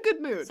 Yeah, I'm in a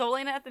good mood. So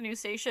Elena at the news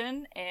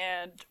station,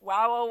 and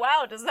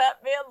wow, does that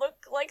man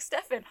look like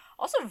Stefan?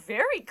 Also,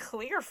 very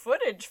clear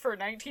footage for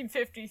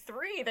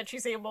 1953 that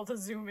she's able to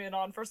zoom in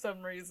on for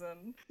some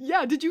reason.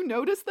 Yeah, did you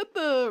notice that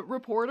the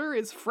reporter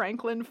is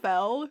Franklin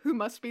Fell, who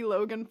must be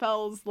Logan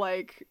Fell's,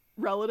 like,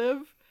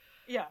 relative?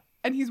 Yeah.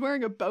 And he's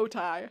wearing a bow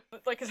tie.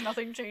 Like, as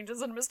nothing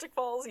changes in Mystic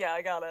Falls? Yeah,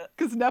 I got it.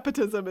 Because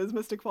nepotism is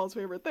Mystic Falls'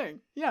 favorite thing.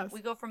 Yes. We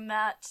go from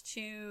that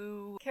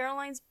to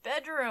Caroline's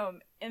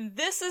bedroom. And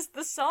this is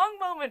the song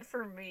moment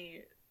for me.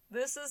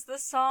 This is the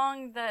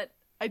song that...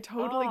 I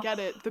totally get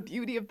it. The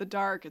beauty of the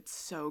dark, it's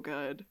so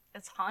good.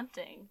 It's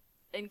haunting.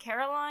 And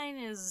Caroline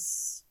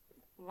is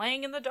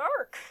laying in the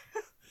dark.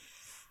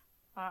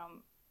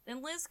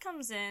 And Liz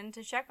comes in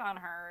to check on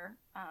her,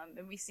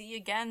 and we see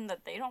again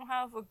that they don't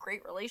have a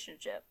great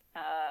relationship.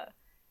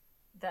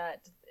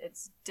 That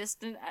it's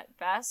distant at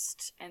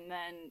best, and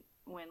then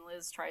when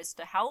Liz tries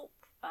to help,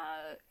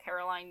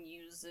 Caroline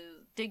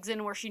digs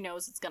in where she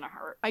knows it's gonna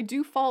hurt. I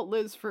do fault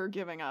Liz for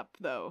giving up,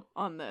 though,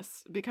 on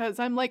this, because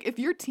I'm like, if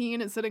your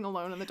teen is sitting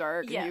alone in the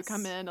dark, and you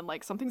come in and,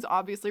 like, something's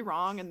obviously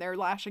wrong, and they're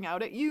lashing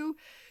out at you,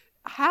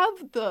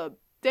 have the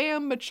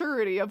damn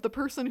maturity of the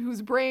person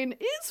whose brain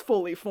is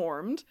fully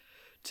formed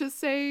to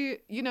say,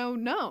 you know,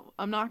 no,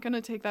 I'm not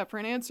gonna take that for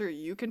an answer.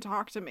 You can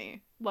talk to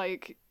me.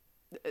 Like,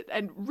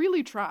 and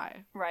really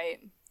try. Right.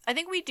 I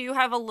think we do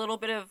have a little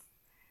bit of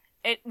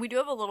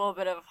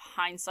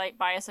hindsight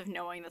bias of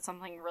knowing that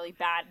something really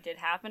bad did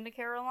happen to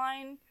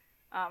Caroline,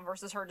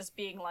 versus her just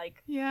being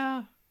like,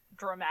 yeah,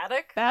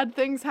 dramatic. Bad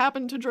things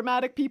happen to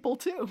dramatic people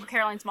too.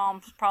 Caroline's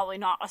mom's probably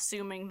not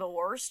assuming the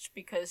worst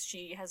because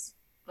she has,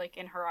 like,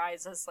 in her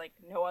eyes, has, like,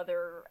 no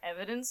other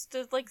evidence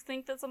to, like,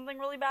 think that something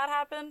really bad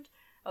happened,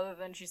 other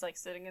than she's, like,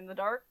 sitting in the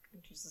dark,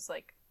 and she's just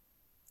like,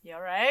 you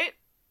alright?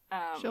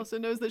 She also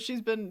knows that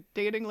she's been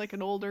dating, like,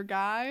 an older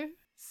guy.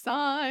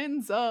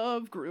 Signs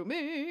of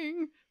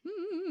grooming.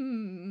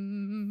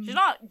 She's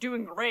not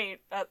doing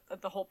great at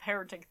the whole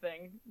parenting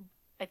thing.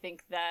 I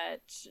think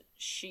that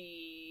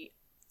she,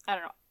 I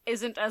don't know,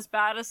 isn't as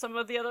bad as some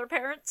of the other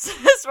parents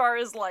as far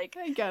as, like...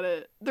 I get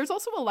it. There's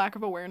also a lack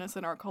of awareness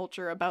in our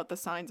culture about the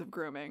signs of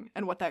grooming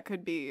and what that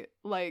could be.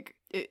 Like,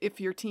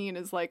 if your teen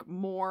is, like,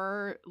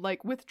 more,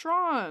 like,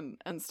 withdrawn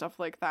and stuff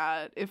like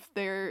that, if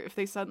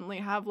they suddenly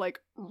have, like,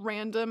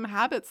 random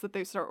habits that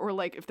they start, or,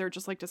 like, if they're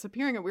just, like,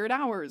 disappearing at weird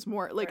hours,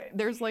 more, like, right.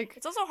 There's, like...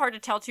 It's also hard to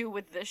tell, too,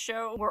 with this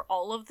show, where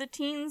all of the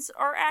teens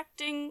are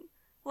acting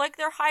like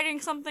they're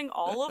hiding something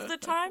all of the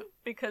time,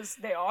 because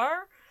they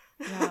are.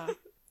 Yeah.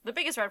 The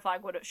biggest red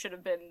flag should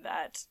have been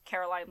that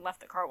Caroline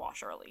left the car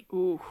wash early.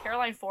 Ooh.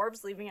 Caroline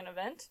Forbes leaving an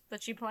event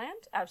that she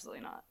planned?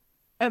 Absolutely not.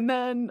 And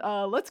then,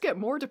 let's get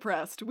more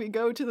depressed. We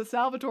go to the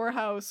Salvatore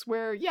house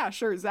where, yeah,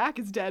 sure, Zach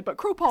is dead, but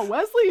Cropal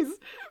Wesley's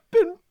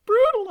been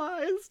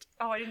brutalized.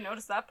 Oh, I didn't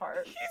notice that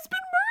part. He's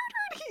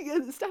been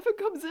murdered! Stefan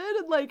comes in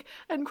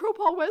and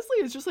Cropal Wesley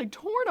is just, like,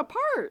 torn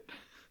apart.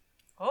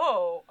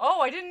 Oh,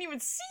 I didn't even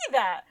see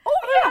that. Oh,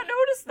 I did not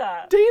notice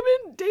that.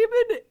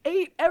 Damon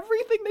ate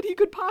everything that he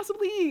could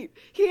possibly eat.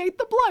 He ate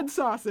the blood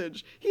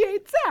sausage. He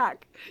ate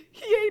Zach.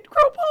 He ate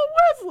Cropal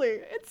Wesley.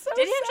 It's so sad.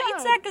 Did he actually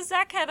eat Zach? Because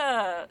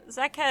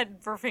Zach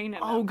had vervain in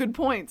him. Oh, good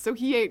point. So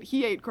he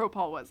ate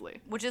Cropal Wesley.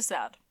 Which is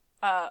sad.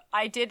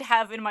 I did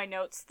have in my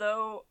notes,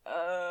 though,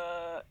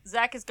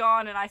 Zach is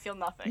gone and I feel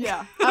nothing.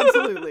 Yeah,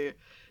 absolutely.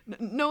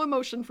 No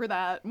emotion for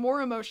that.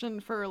 More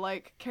emotion for,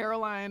 like,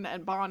 Caroline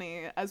and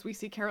Bonnie as we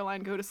see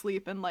Caroline go to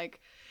sleep and, like,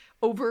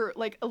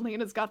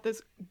 Elena's got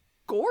this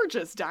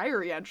gorgeous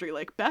diary entry,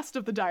 like, best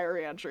of the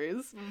diary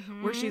entries,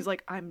 where she's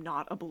like, I'm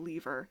not a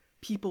believer.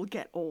 People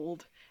get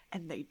old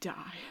and they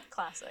die.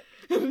 Classic.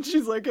 And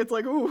she's like, it's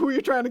like, ooh, who are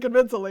you trying to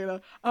convince,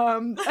 Elena?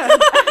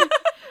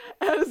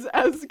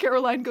 As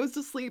Caroline goes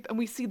to sleep and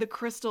we see the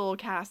crystal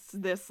casts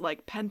this,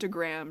 like,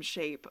 pentagram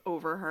shape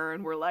over her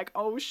and we're like,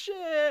 oh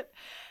shit.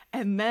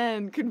 And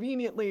then,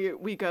 conveniently,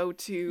 we go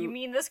to... You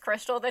mean this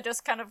crystal that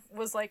just kind of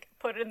was, like,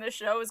 put in the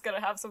show is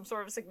gonna have some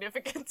sort of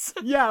significance?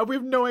 Yeah, we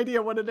have no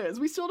idea what it is.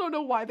 We still don't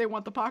know why they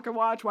want the pocket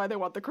watch, why they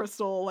want the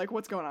crystal, like,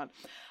 what's going on.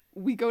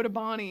 We go to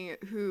Bonnie,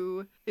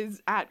 who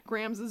is at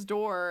Grams's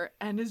door,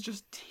 and is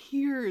just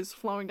tears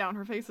flowing down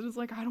her face. And is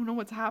like, I don't know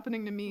what's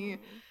happening to me.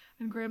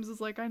 And Grams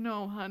is like, I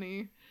know,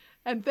 honey.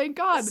 And thank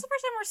God. This is the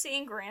first time we're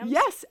seeing Grams?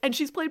 Yes, and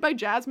she's played by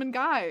Jasmine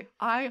Guy.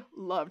 I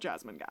love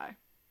Jasmine Guy.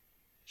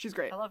 She's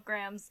great. I love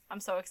Grams. I'm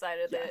so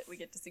excited that we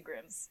get to see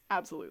Grams.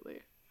 Absolutely.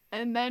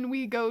 And then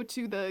we go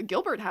to the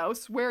Gilbert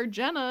house where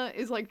Jenna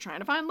is like trying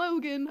to find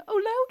Logan. Oh,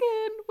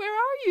 Logan, where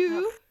are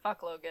you? Ugh,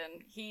 fuck Logan.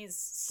 He's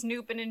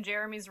snooping in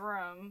Jeremy's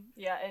room.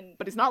 Yeah, and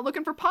But he's not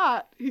looking for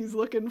pot. He's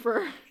looking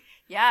for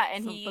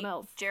and something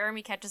else.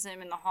 Jeremy catches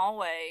him in the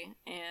hallway,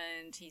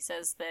 and he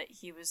says that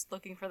he was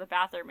looking for the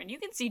bathroom, and you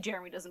can see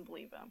Jeremy doesn't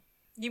believe him.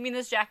 You mean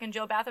this Jack and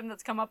Jill bathroom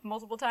that's come up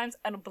multiple times?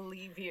 I don't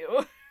believe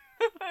you.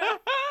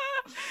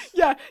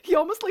 Yeah, he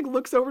almost like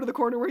looks over to the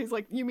corner where he's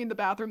like, you mean the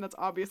bathroom that's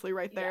obviously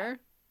right there?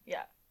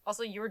 Yeah.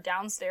 Also, you were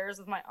downstairs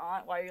with my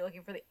aunt. Why are you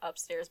looking for the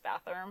upstairs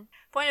bathroom?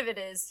 Point of it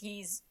is,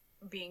 he's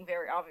being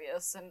very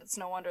obvious, and it's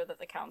no wonder that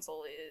the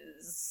council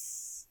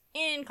is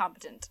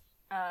incompetent.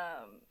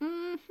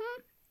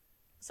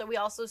 So we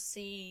also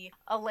see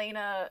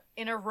Elena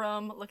in a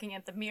room looking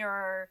at the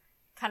mirror,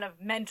 kind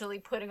of mentally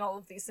putting all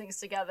of these things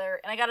together.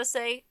 And I gotta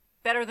say,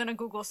 better than a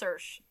Google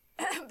search.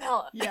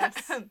 Bella.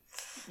 Yes.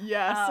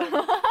 Yes.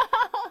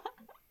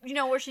 You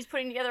know, where she's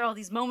putting together all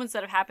these moments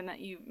that have happened that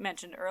you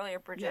mentioned earlier,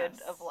 Bridget,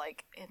 Yes. of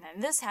like, and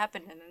then this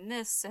happened, and then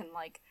this, and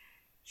like,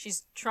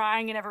 she's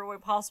trying in every way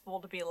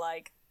possible to be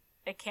like,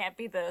 it can't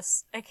be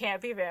this, it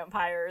can't be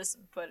vampires,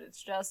 but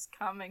it's just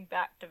coming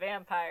back to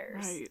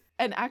vampires. Right.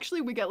 And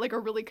actually we get like a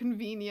really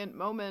convenient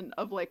moment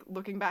of like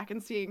looking back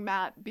and seeing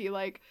Matt be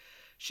like,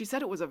 she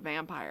said it was a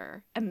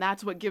vampire, and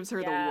that's what gives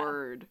her the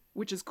word,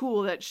 which is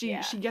cool that she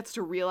gets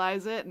to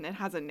realize it and it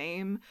has a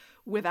name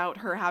without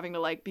her having to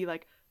like be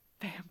like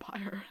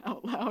vampire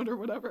out loud or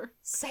whatever.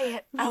 Say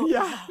it out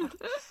loud.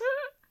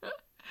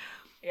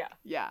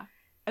 Yeah.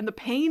 And the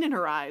pain in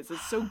her eyes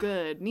is so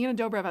good. Nina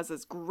Dobrev has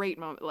this great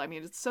moment. I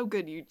mean, it's so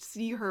good. You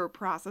see her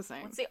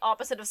processing. What's the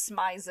opposite of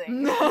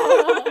smizing?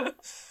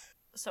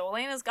 So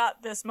Elena's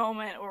got this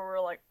moment where we're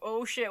like,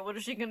 oh shit, what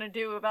is she gonna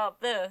do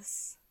about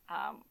this?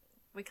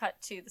 We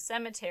cut to the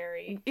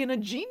cemetery. In a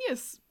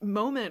genius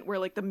moment where,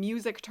 like, the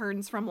music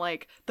turns from,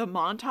 like, the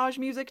montage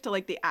music to,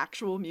 like, the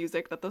actual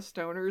music that the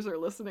stoners are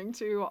listening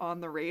to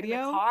on the radio.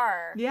 In the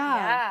car.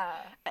 Yeah.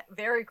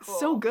 Very cool.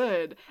 So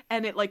good.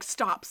 And it, like,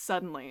 stops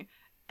suddenly.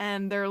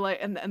 And they're like,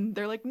 and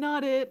they're like,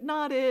 not it,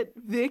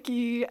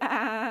 Vicky,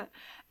 ah.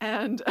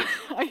 And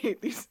I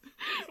hate these.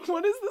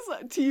 What is this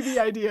TV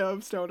idea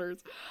of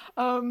stoners?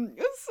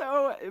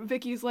 So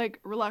Vicky's like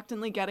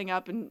reluctantly getting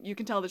up, and you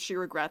can tell that she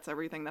regrets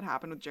everything that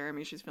happened with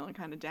Jeremy. She's feeling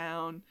kind of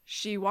down.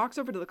 She walks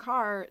over to the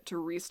car to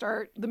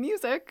restart the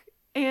music,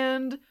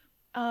 and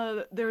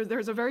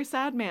there's a very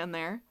sad man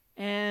there,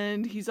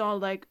 and he's all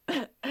like,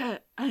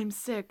 I'm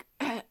sick,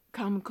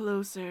 come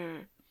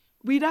closer.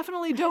 We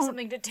definitely don't. I have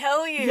something to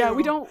tell you. Yeah,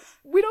 we don't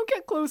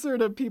get closer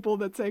to people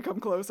that say come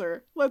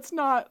closer. Let's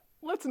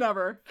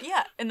never.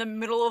 Yeah, in the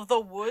middle of the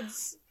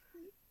woods.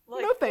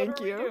 Like, no, thank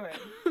you.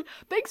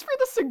 Thanks for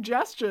the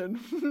suggestion,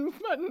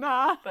 but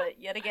nah. But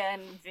yet again,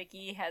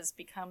 Vicky has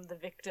become the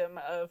victim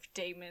of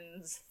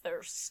Damon's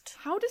thirst.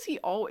 How does he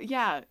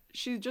Yeah,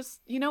 she just,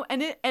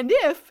 and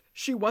if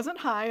she wasn't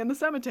high in the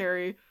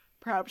cemetery,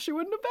 perhaps she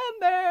wouldn't have been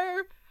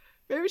there.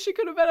 Maybe she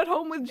could have been at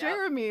home with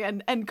Jeremy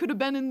and could have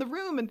been in the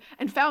room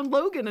and found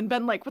Logan and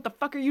been like, what the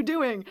fuck are you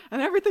doing?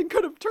 And everything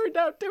could have turned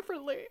out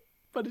differently.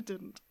 But it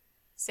didn't.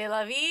 C'est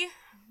la vie.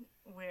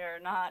 We're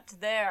not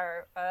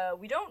there.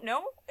 We don't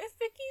know if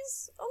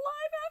Vicky's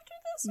alive after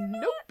this or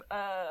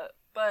not.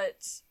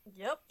 But,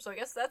 yep, so I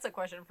guess that's a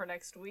question for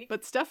next week.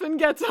 But Stefan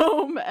gets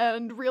home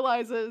and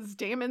realizes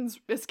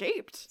Damon's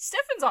escaped.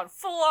 Stefan's on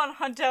full-on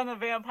hunt down the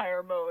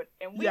vampire mode,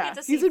 and we get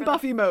to see... he's in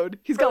Buffy mode.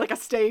 He's got, like, a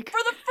steak.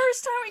 For the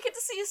first time, we get to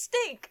see a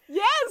steak!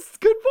 Yes!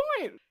 Good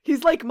point!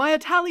 He's like, my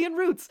Italian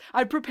roots.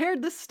 I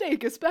prepared this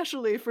steak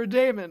especially for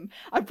Damon.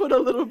 I put a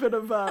little bit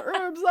of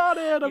herbs on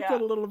it. I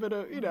put a little bit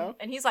of,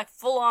 And he's, like,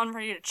 full-on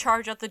ready to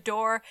charge out the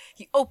door.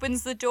 He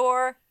opens the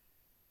door,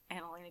 and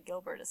Elena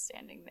Gilbert is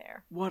standing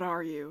there. What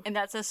are you? And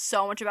that says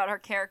so much about her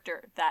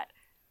character that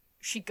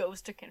she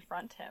goes to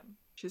confront him.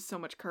 She has so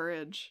much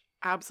courage.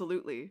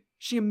 Absolutely.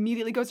 She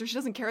immediately goes there. She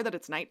doesn't care that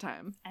it's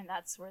nighttime. And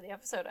that's where the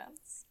episode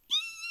ends.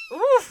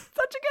 Oof!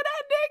 Such a good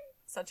ending!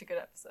 Such a good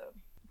episode.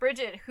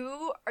 Bridget,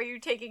 who are you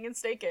taking and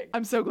staking?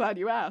 I'm so glad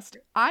you asked.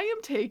 I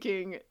am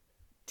taking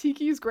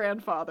Tiki's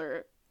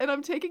grandfather. And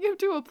I'm taking him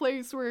to a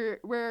place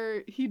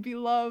where he'd be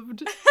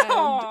loved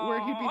and where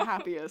he'd be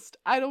happiest.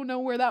 I don't know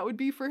where that would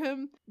be for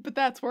him, but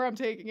that's where I'm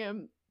taking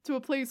him. To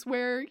a place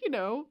where,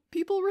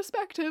 people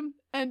respect him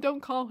and don't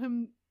call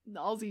him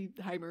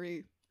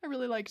Alzheimer-y. I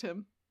really liked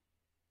him.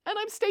 And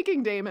I'm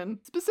staking Damon,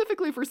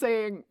 specifically for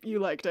saying you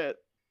liked it.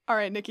 All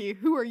right, Nikki,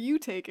 who are you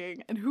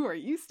taking and who are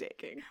you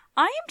staking?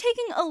 I am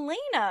taking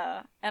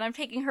Elena, and I'm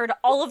taking her to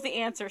all of the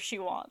answers she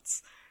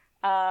wants.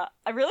 I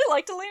really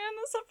liked Elena in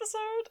this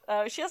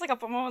episode. She has a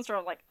couple moments where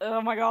I'm like,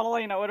 oh my god,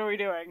 Elena, what are we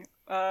doing?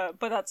 But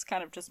that's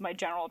kind of just my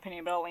general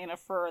opinion about Elena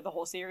for the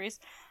whole series.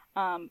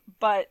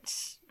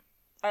 But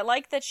I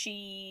like that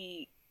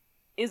she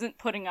isn't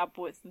putting up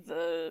with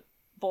the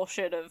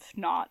bullshit of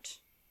not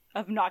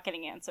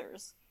getting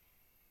answers.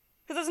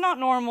 Because it's not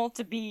normal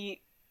to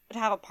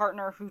have a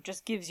partner who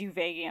just gives you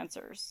vague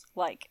answers.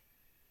 Like,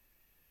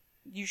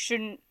 you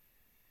shouldn't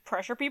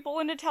pressure people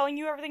into telling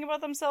you everything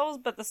about themselves,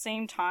 but at the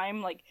same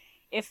time, like,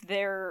 if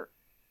they're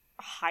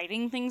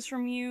hiding things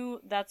from you,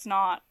 that's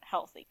not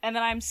healthy. And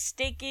then I'm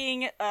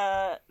staking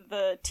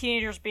the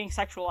teenagers being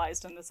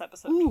sexualized in this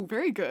episode. Ooh,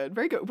 very good,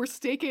 very good. We're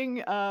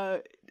staking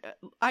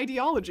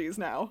ideologies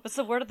now. What's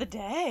the word of the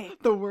day?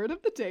 The word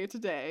of the day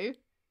today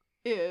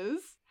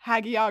is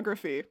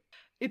hagiography.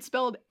 It's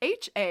spelled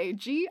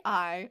Hagiography.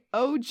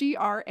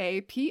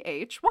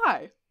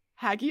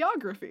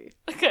 Hagiography.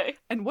 Okay.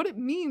 And what it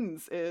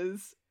means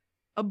is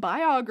a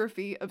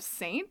biography of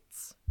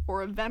saints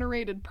or a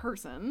venerated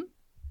person.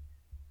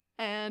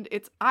 And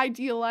it's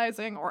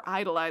idealizing or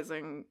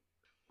idolizing.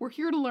 We're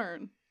here to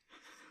learn.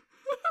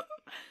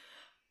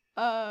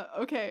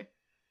 Okay.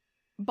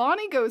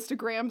 Bonnie goes to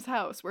Graham's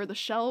house where the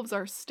shelves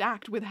are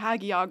stacked with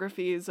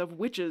hagiographies of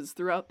witches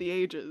throughout the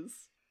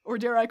ages. Or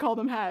dare I call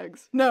them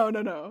hags? No.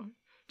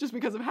 Just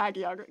because of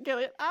hagiography. Get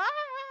it? Ah!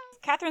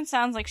 Catherine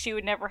sounds like she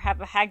would never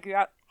have a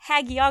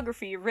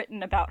hagiography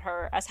written about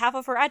her, as half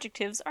of her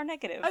adjectives are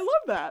negative. I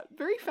love that.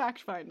 Very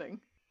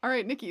fact-finding. All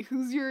right, Nikki,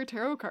 who's your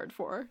tarot card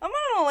for? I'm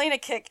on an Elena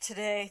kick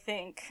today, I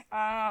think.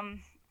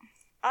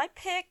 I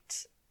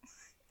picked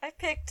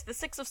the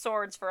Six of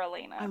Swords for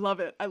Elena. I love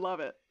it. I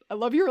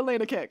love your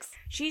Elena kicks.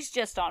 She's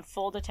just on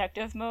full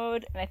detective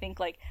mode, and I think,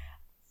 like,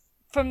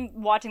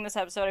 from watching this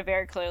episode, I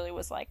very clearly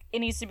was like, it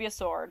needs to be a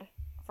sword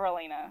for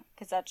Elena,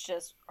 because that's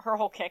just, her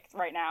whole kick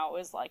right now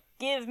is like,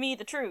 give me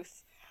the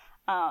truth.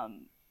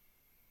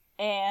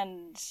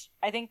 And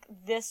I think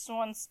this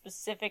one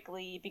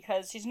specifically,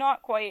 because she's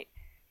not quite,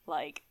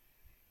 like,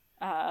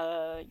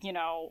 at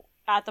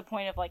the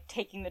point of, like,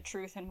 taking the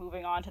truth and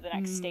moving on to the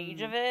next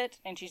stage of it,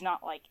 and she's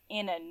not, like,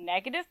 in a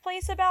negative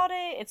place about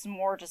it. It's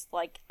more just,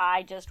 like,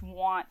 I just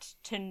want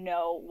to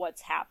know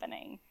what's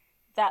happening.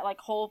 That, like,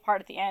 whole part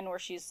at the end where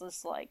she's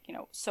just, like,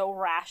 so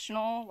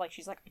rational. Like,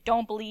 she's like, I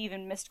don't believe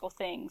in mystical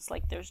things.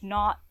 Like, there's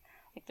not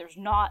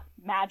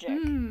magic.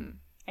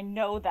 I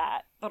know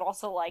that. But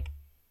also, like,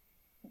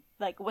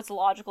 what's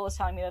logical is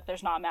telling me that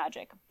there's not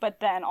magic. But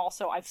then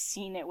also, I've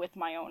seen it with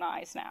my own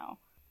eyes now.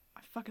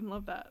 I fucking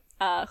love that.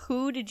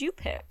 Who did you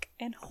pick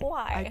and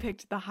why? I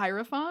picked the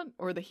Hierophant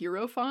or the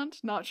Hierophant.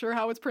 Not sure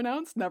how it's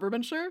pronounced. Never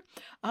been sure.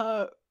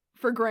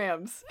 For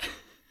Grams.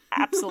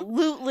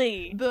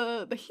 Absolutely.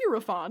 The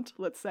Hierophant,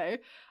 let's say,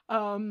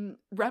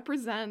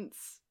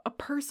 represents a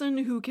person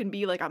who can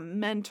be like a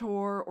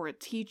mentor or a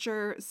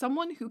teacher,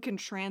 someone who can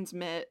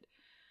transmit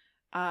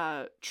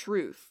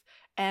truth.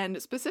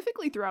 And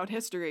specifically throughout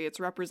history, it's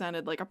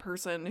represented like a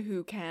person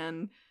who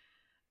can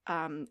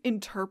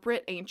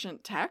interpret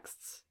ancient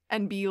texts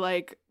and be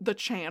like the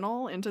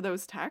channel into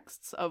those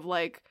texts of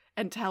like,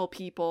 and tell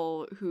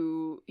people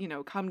who,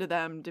 come to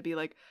them to be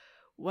like,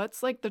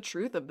 what's like the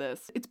truth of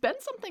this? It's been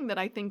something that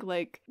I think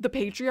like the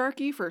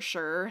patriarchy for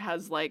sure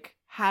has like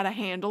had a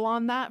handle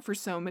on that for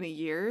so many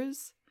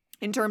years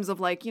in terms of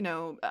like,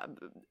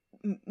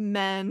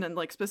 men and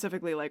like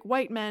specifically like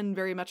white men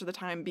very much of the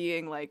time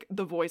being like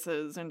the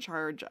voices in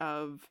charge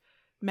of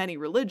many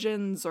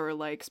religions or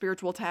like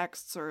spiritual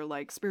texts or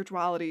like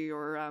spirituality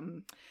or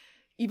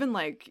even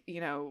like,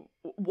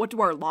 what do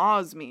our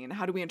laws mean?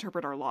 How do we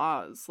interpret our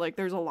laws? Like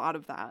there's a lot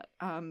of that.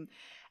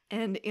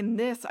 And in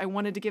this, I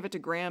wanted to give it to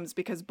Grams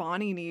because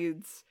Bonnie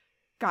needs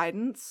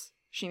guidance.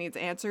 She needs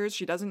answers.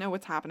 She doesn't know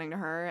what's happening to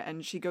her.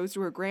 And she goes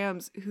to her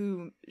Grams,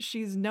 who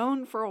she's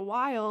known for a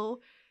while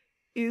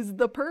is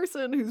the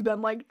person who's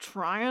been like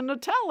trying to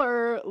tell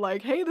her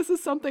like, hey, this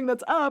is something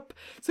that's up.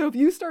 So if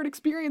you start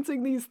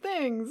experiencing these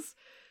things,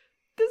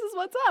 this is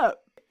what's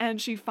up. And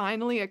she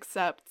finally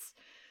accepts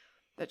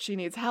that she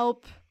needs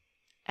help.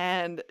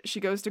 And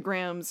she goes to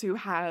Grams, who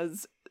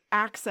has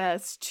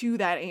access to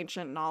that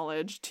ancient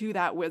knowledge, to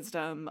that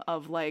wisdom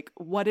of like,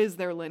 what is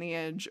their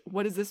lineage?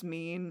 What does this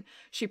mean?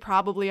 She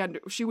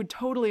would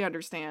totally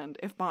understand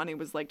if Bonnie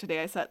was like,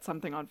 today I set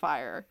something on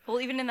fire.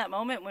 Well, even in that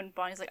moment when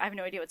Bonnie's like, I have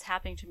no idea what's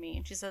happening to me.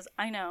 And she says,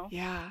 I know.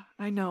 Yeah,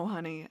 I know,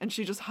 honey. And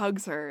she just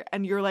hugs her.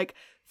 And you're like,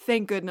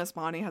 thank goodness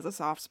Bonnie has a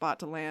soft spot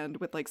to land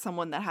with like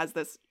someone that has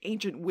this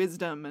ancient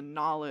wisdom and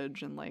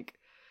knowledge and like,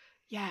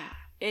 yeah.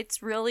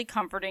 It's really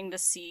comforting to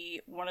see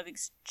one of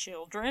these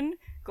children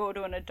go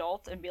to an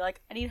adult and be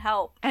like, I need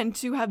help. And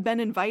to have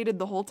been invited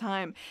the whole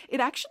time. It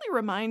actually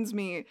reminds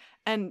me,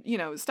 and,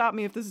 stop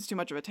me if this is too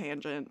much of a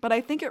tangent, but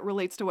I think it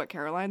relates to what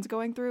Caroline's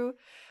going through.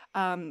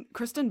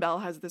 Kristen Bell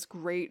has this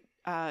great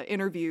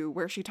interview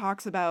where she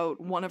talks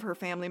about one of her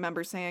family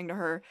members saying to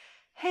her,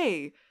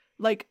 hey,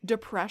 like,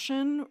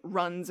 depression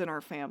runs in our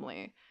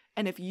family.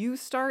 And if you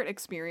start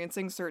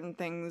experiencing certain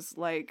things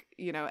like,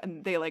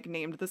 and they like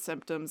named the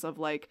symptoms of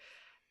like,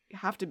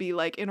 have to be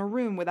like in a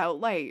room without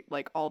light,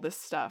 like all this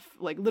stuff,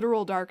 like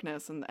literal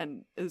darkness,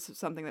 and is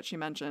something that she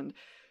mentioned.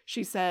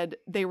 She said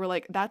they were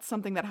like, that's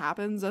something that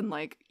happens and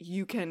like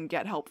you can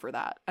get help for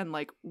that. And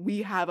like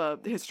we have a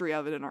history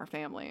of it in our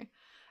family.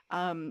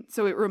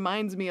 So it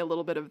reminds me a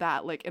little bit of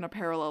that, like in a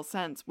parallel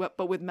sense,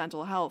 but with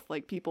mental health,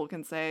 like people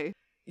can say,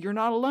 you're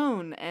not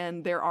alone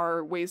and there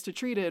are ways to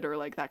treat it or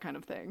like that kind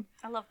of thing.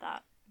 I love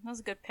that. That was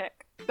a good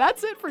pick.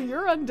 That's it for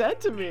You're Undead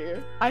to Me.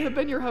 I have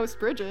been your host,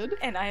 Bridget.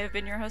 And I have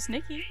been your host,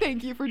 Nikki.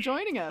 Thank you for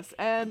joining us,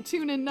 and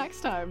tune in next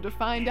time to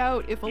find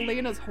out if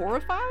Elena's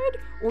horrified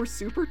or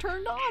super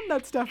turned on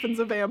that Stefan's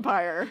a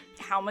vampire.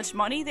 How much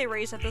money they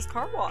raised at this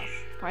car wash.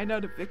 Find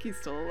out if Vicky's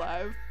still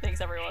alive.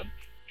 Thanks, everyone.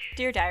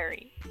 Dear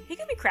Diary, he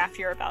could be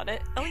craftier about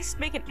it. At least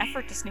make an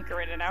effort to sneak her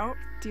in and out.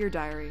 Dear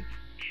Diary,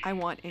 I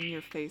want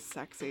in-your-face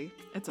sexy.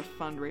 It's a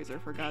fundraiser,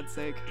 for God's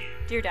sake.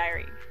 Dear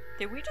Diary,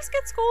 did we just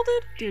get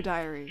scolded? Dear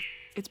Diary,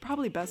 it's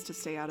probably best to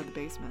stay out of the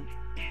basement.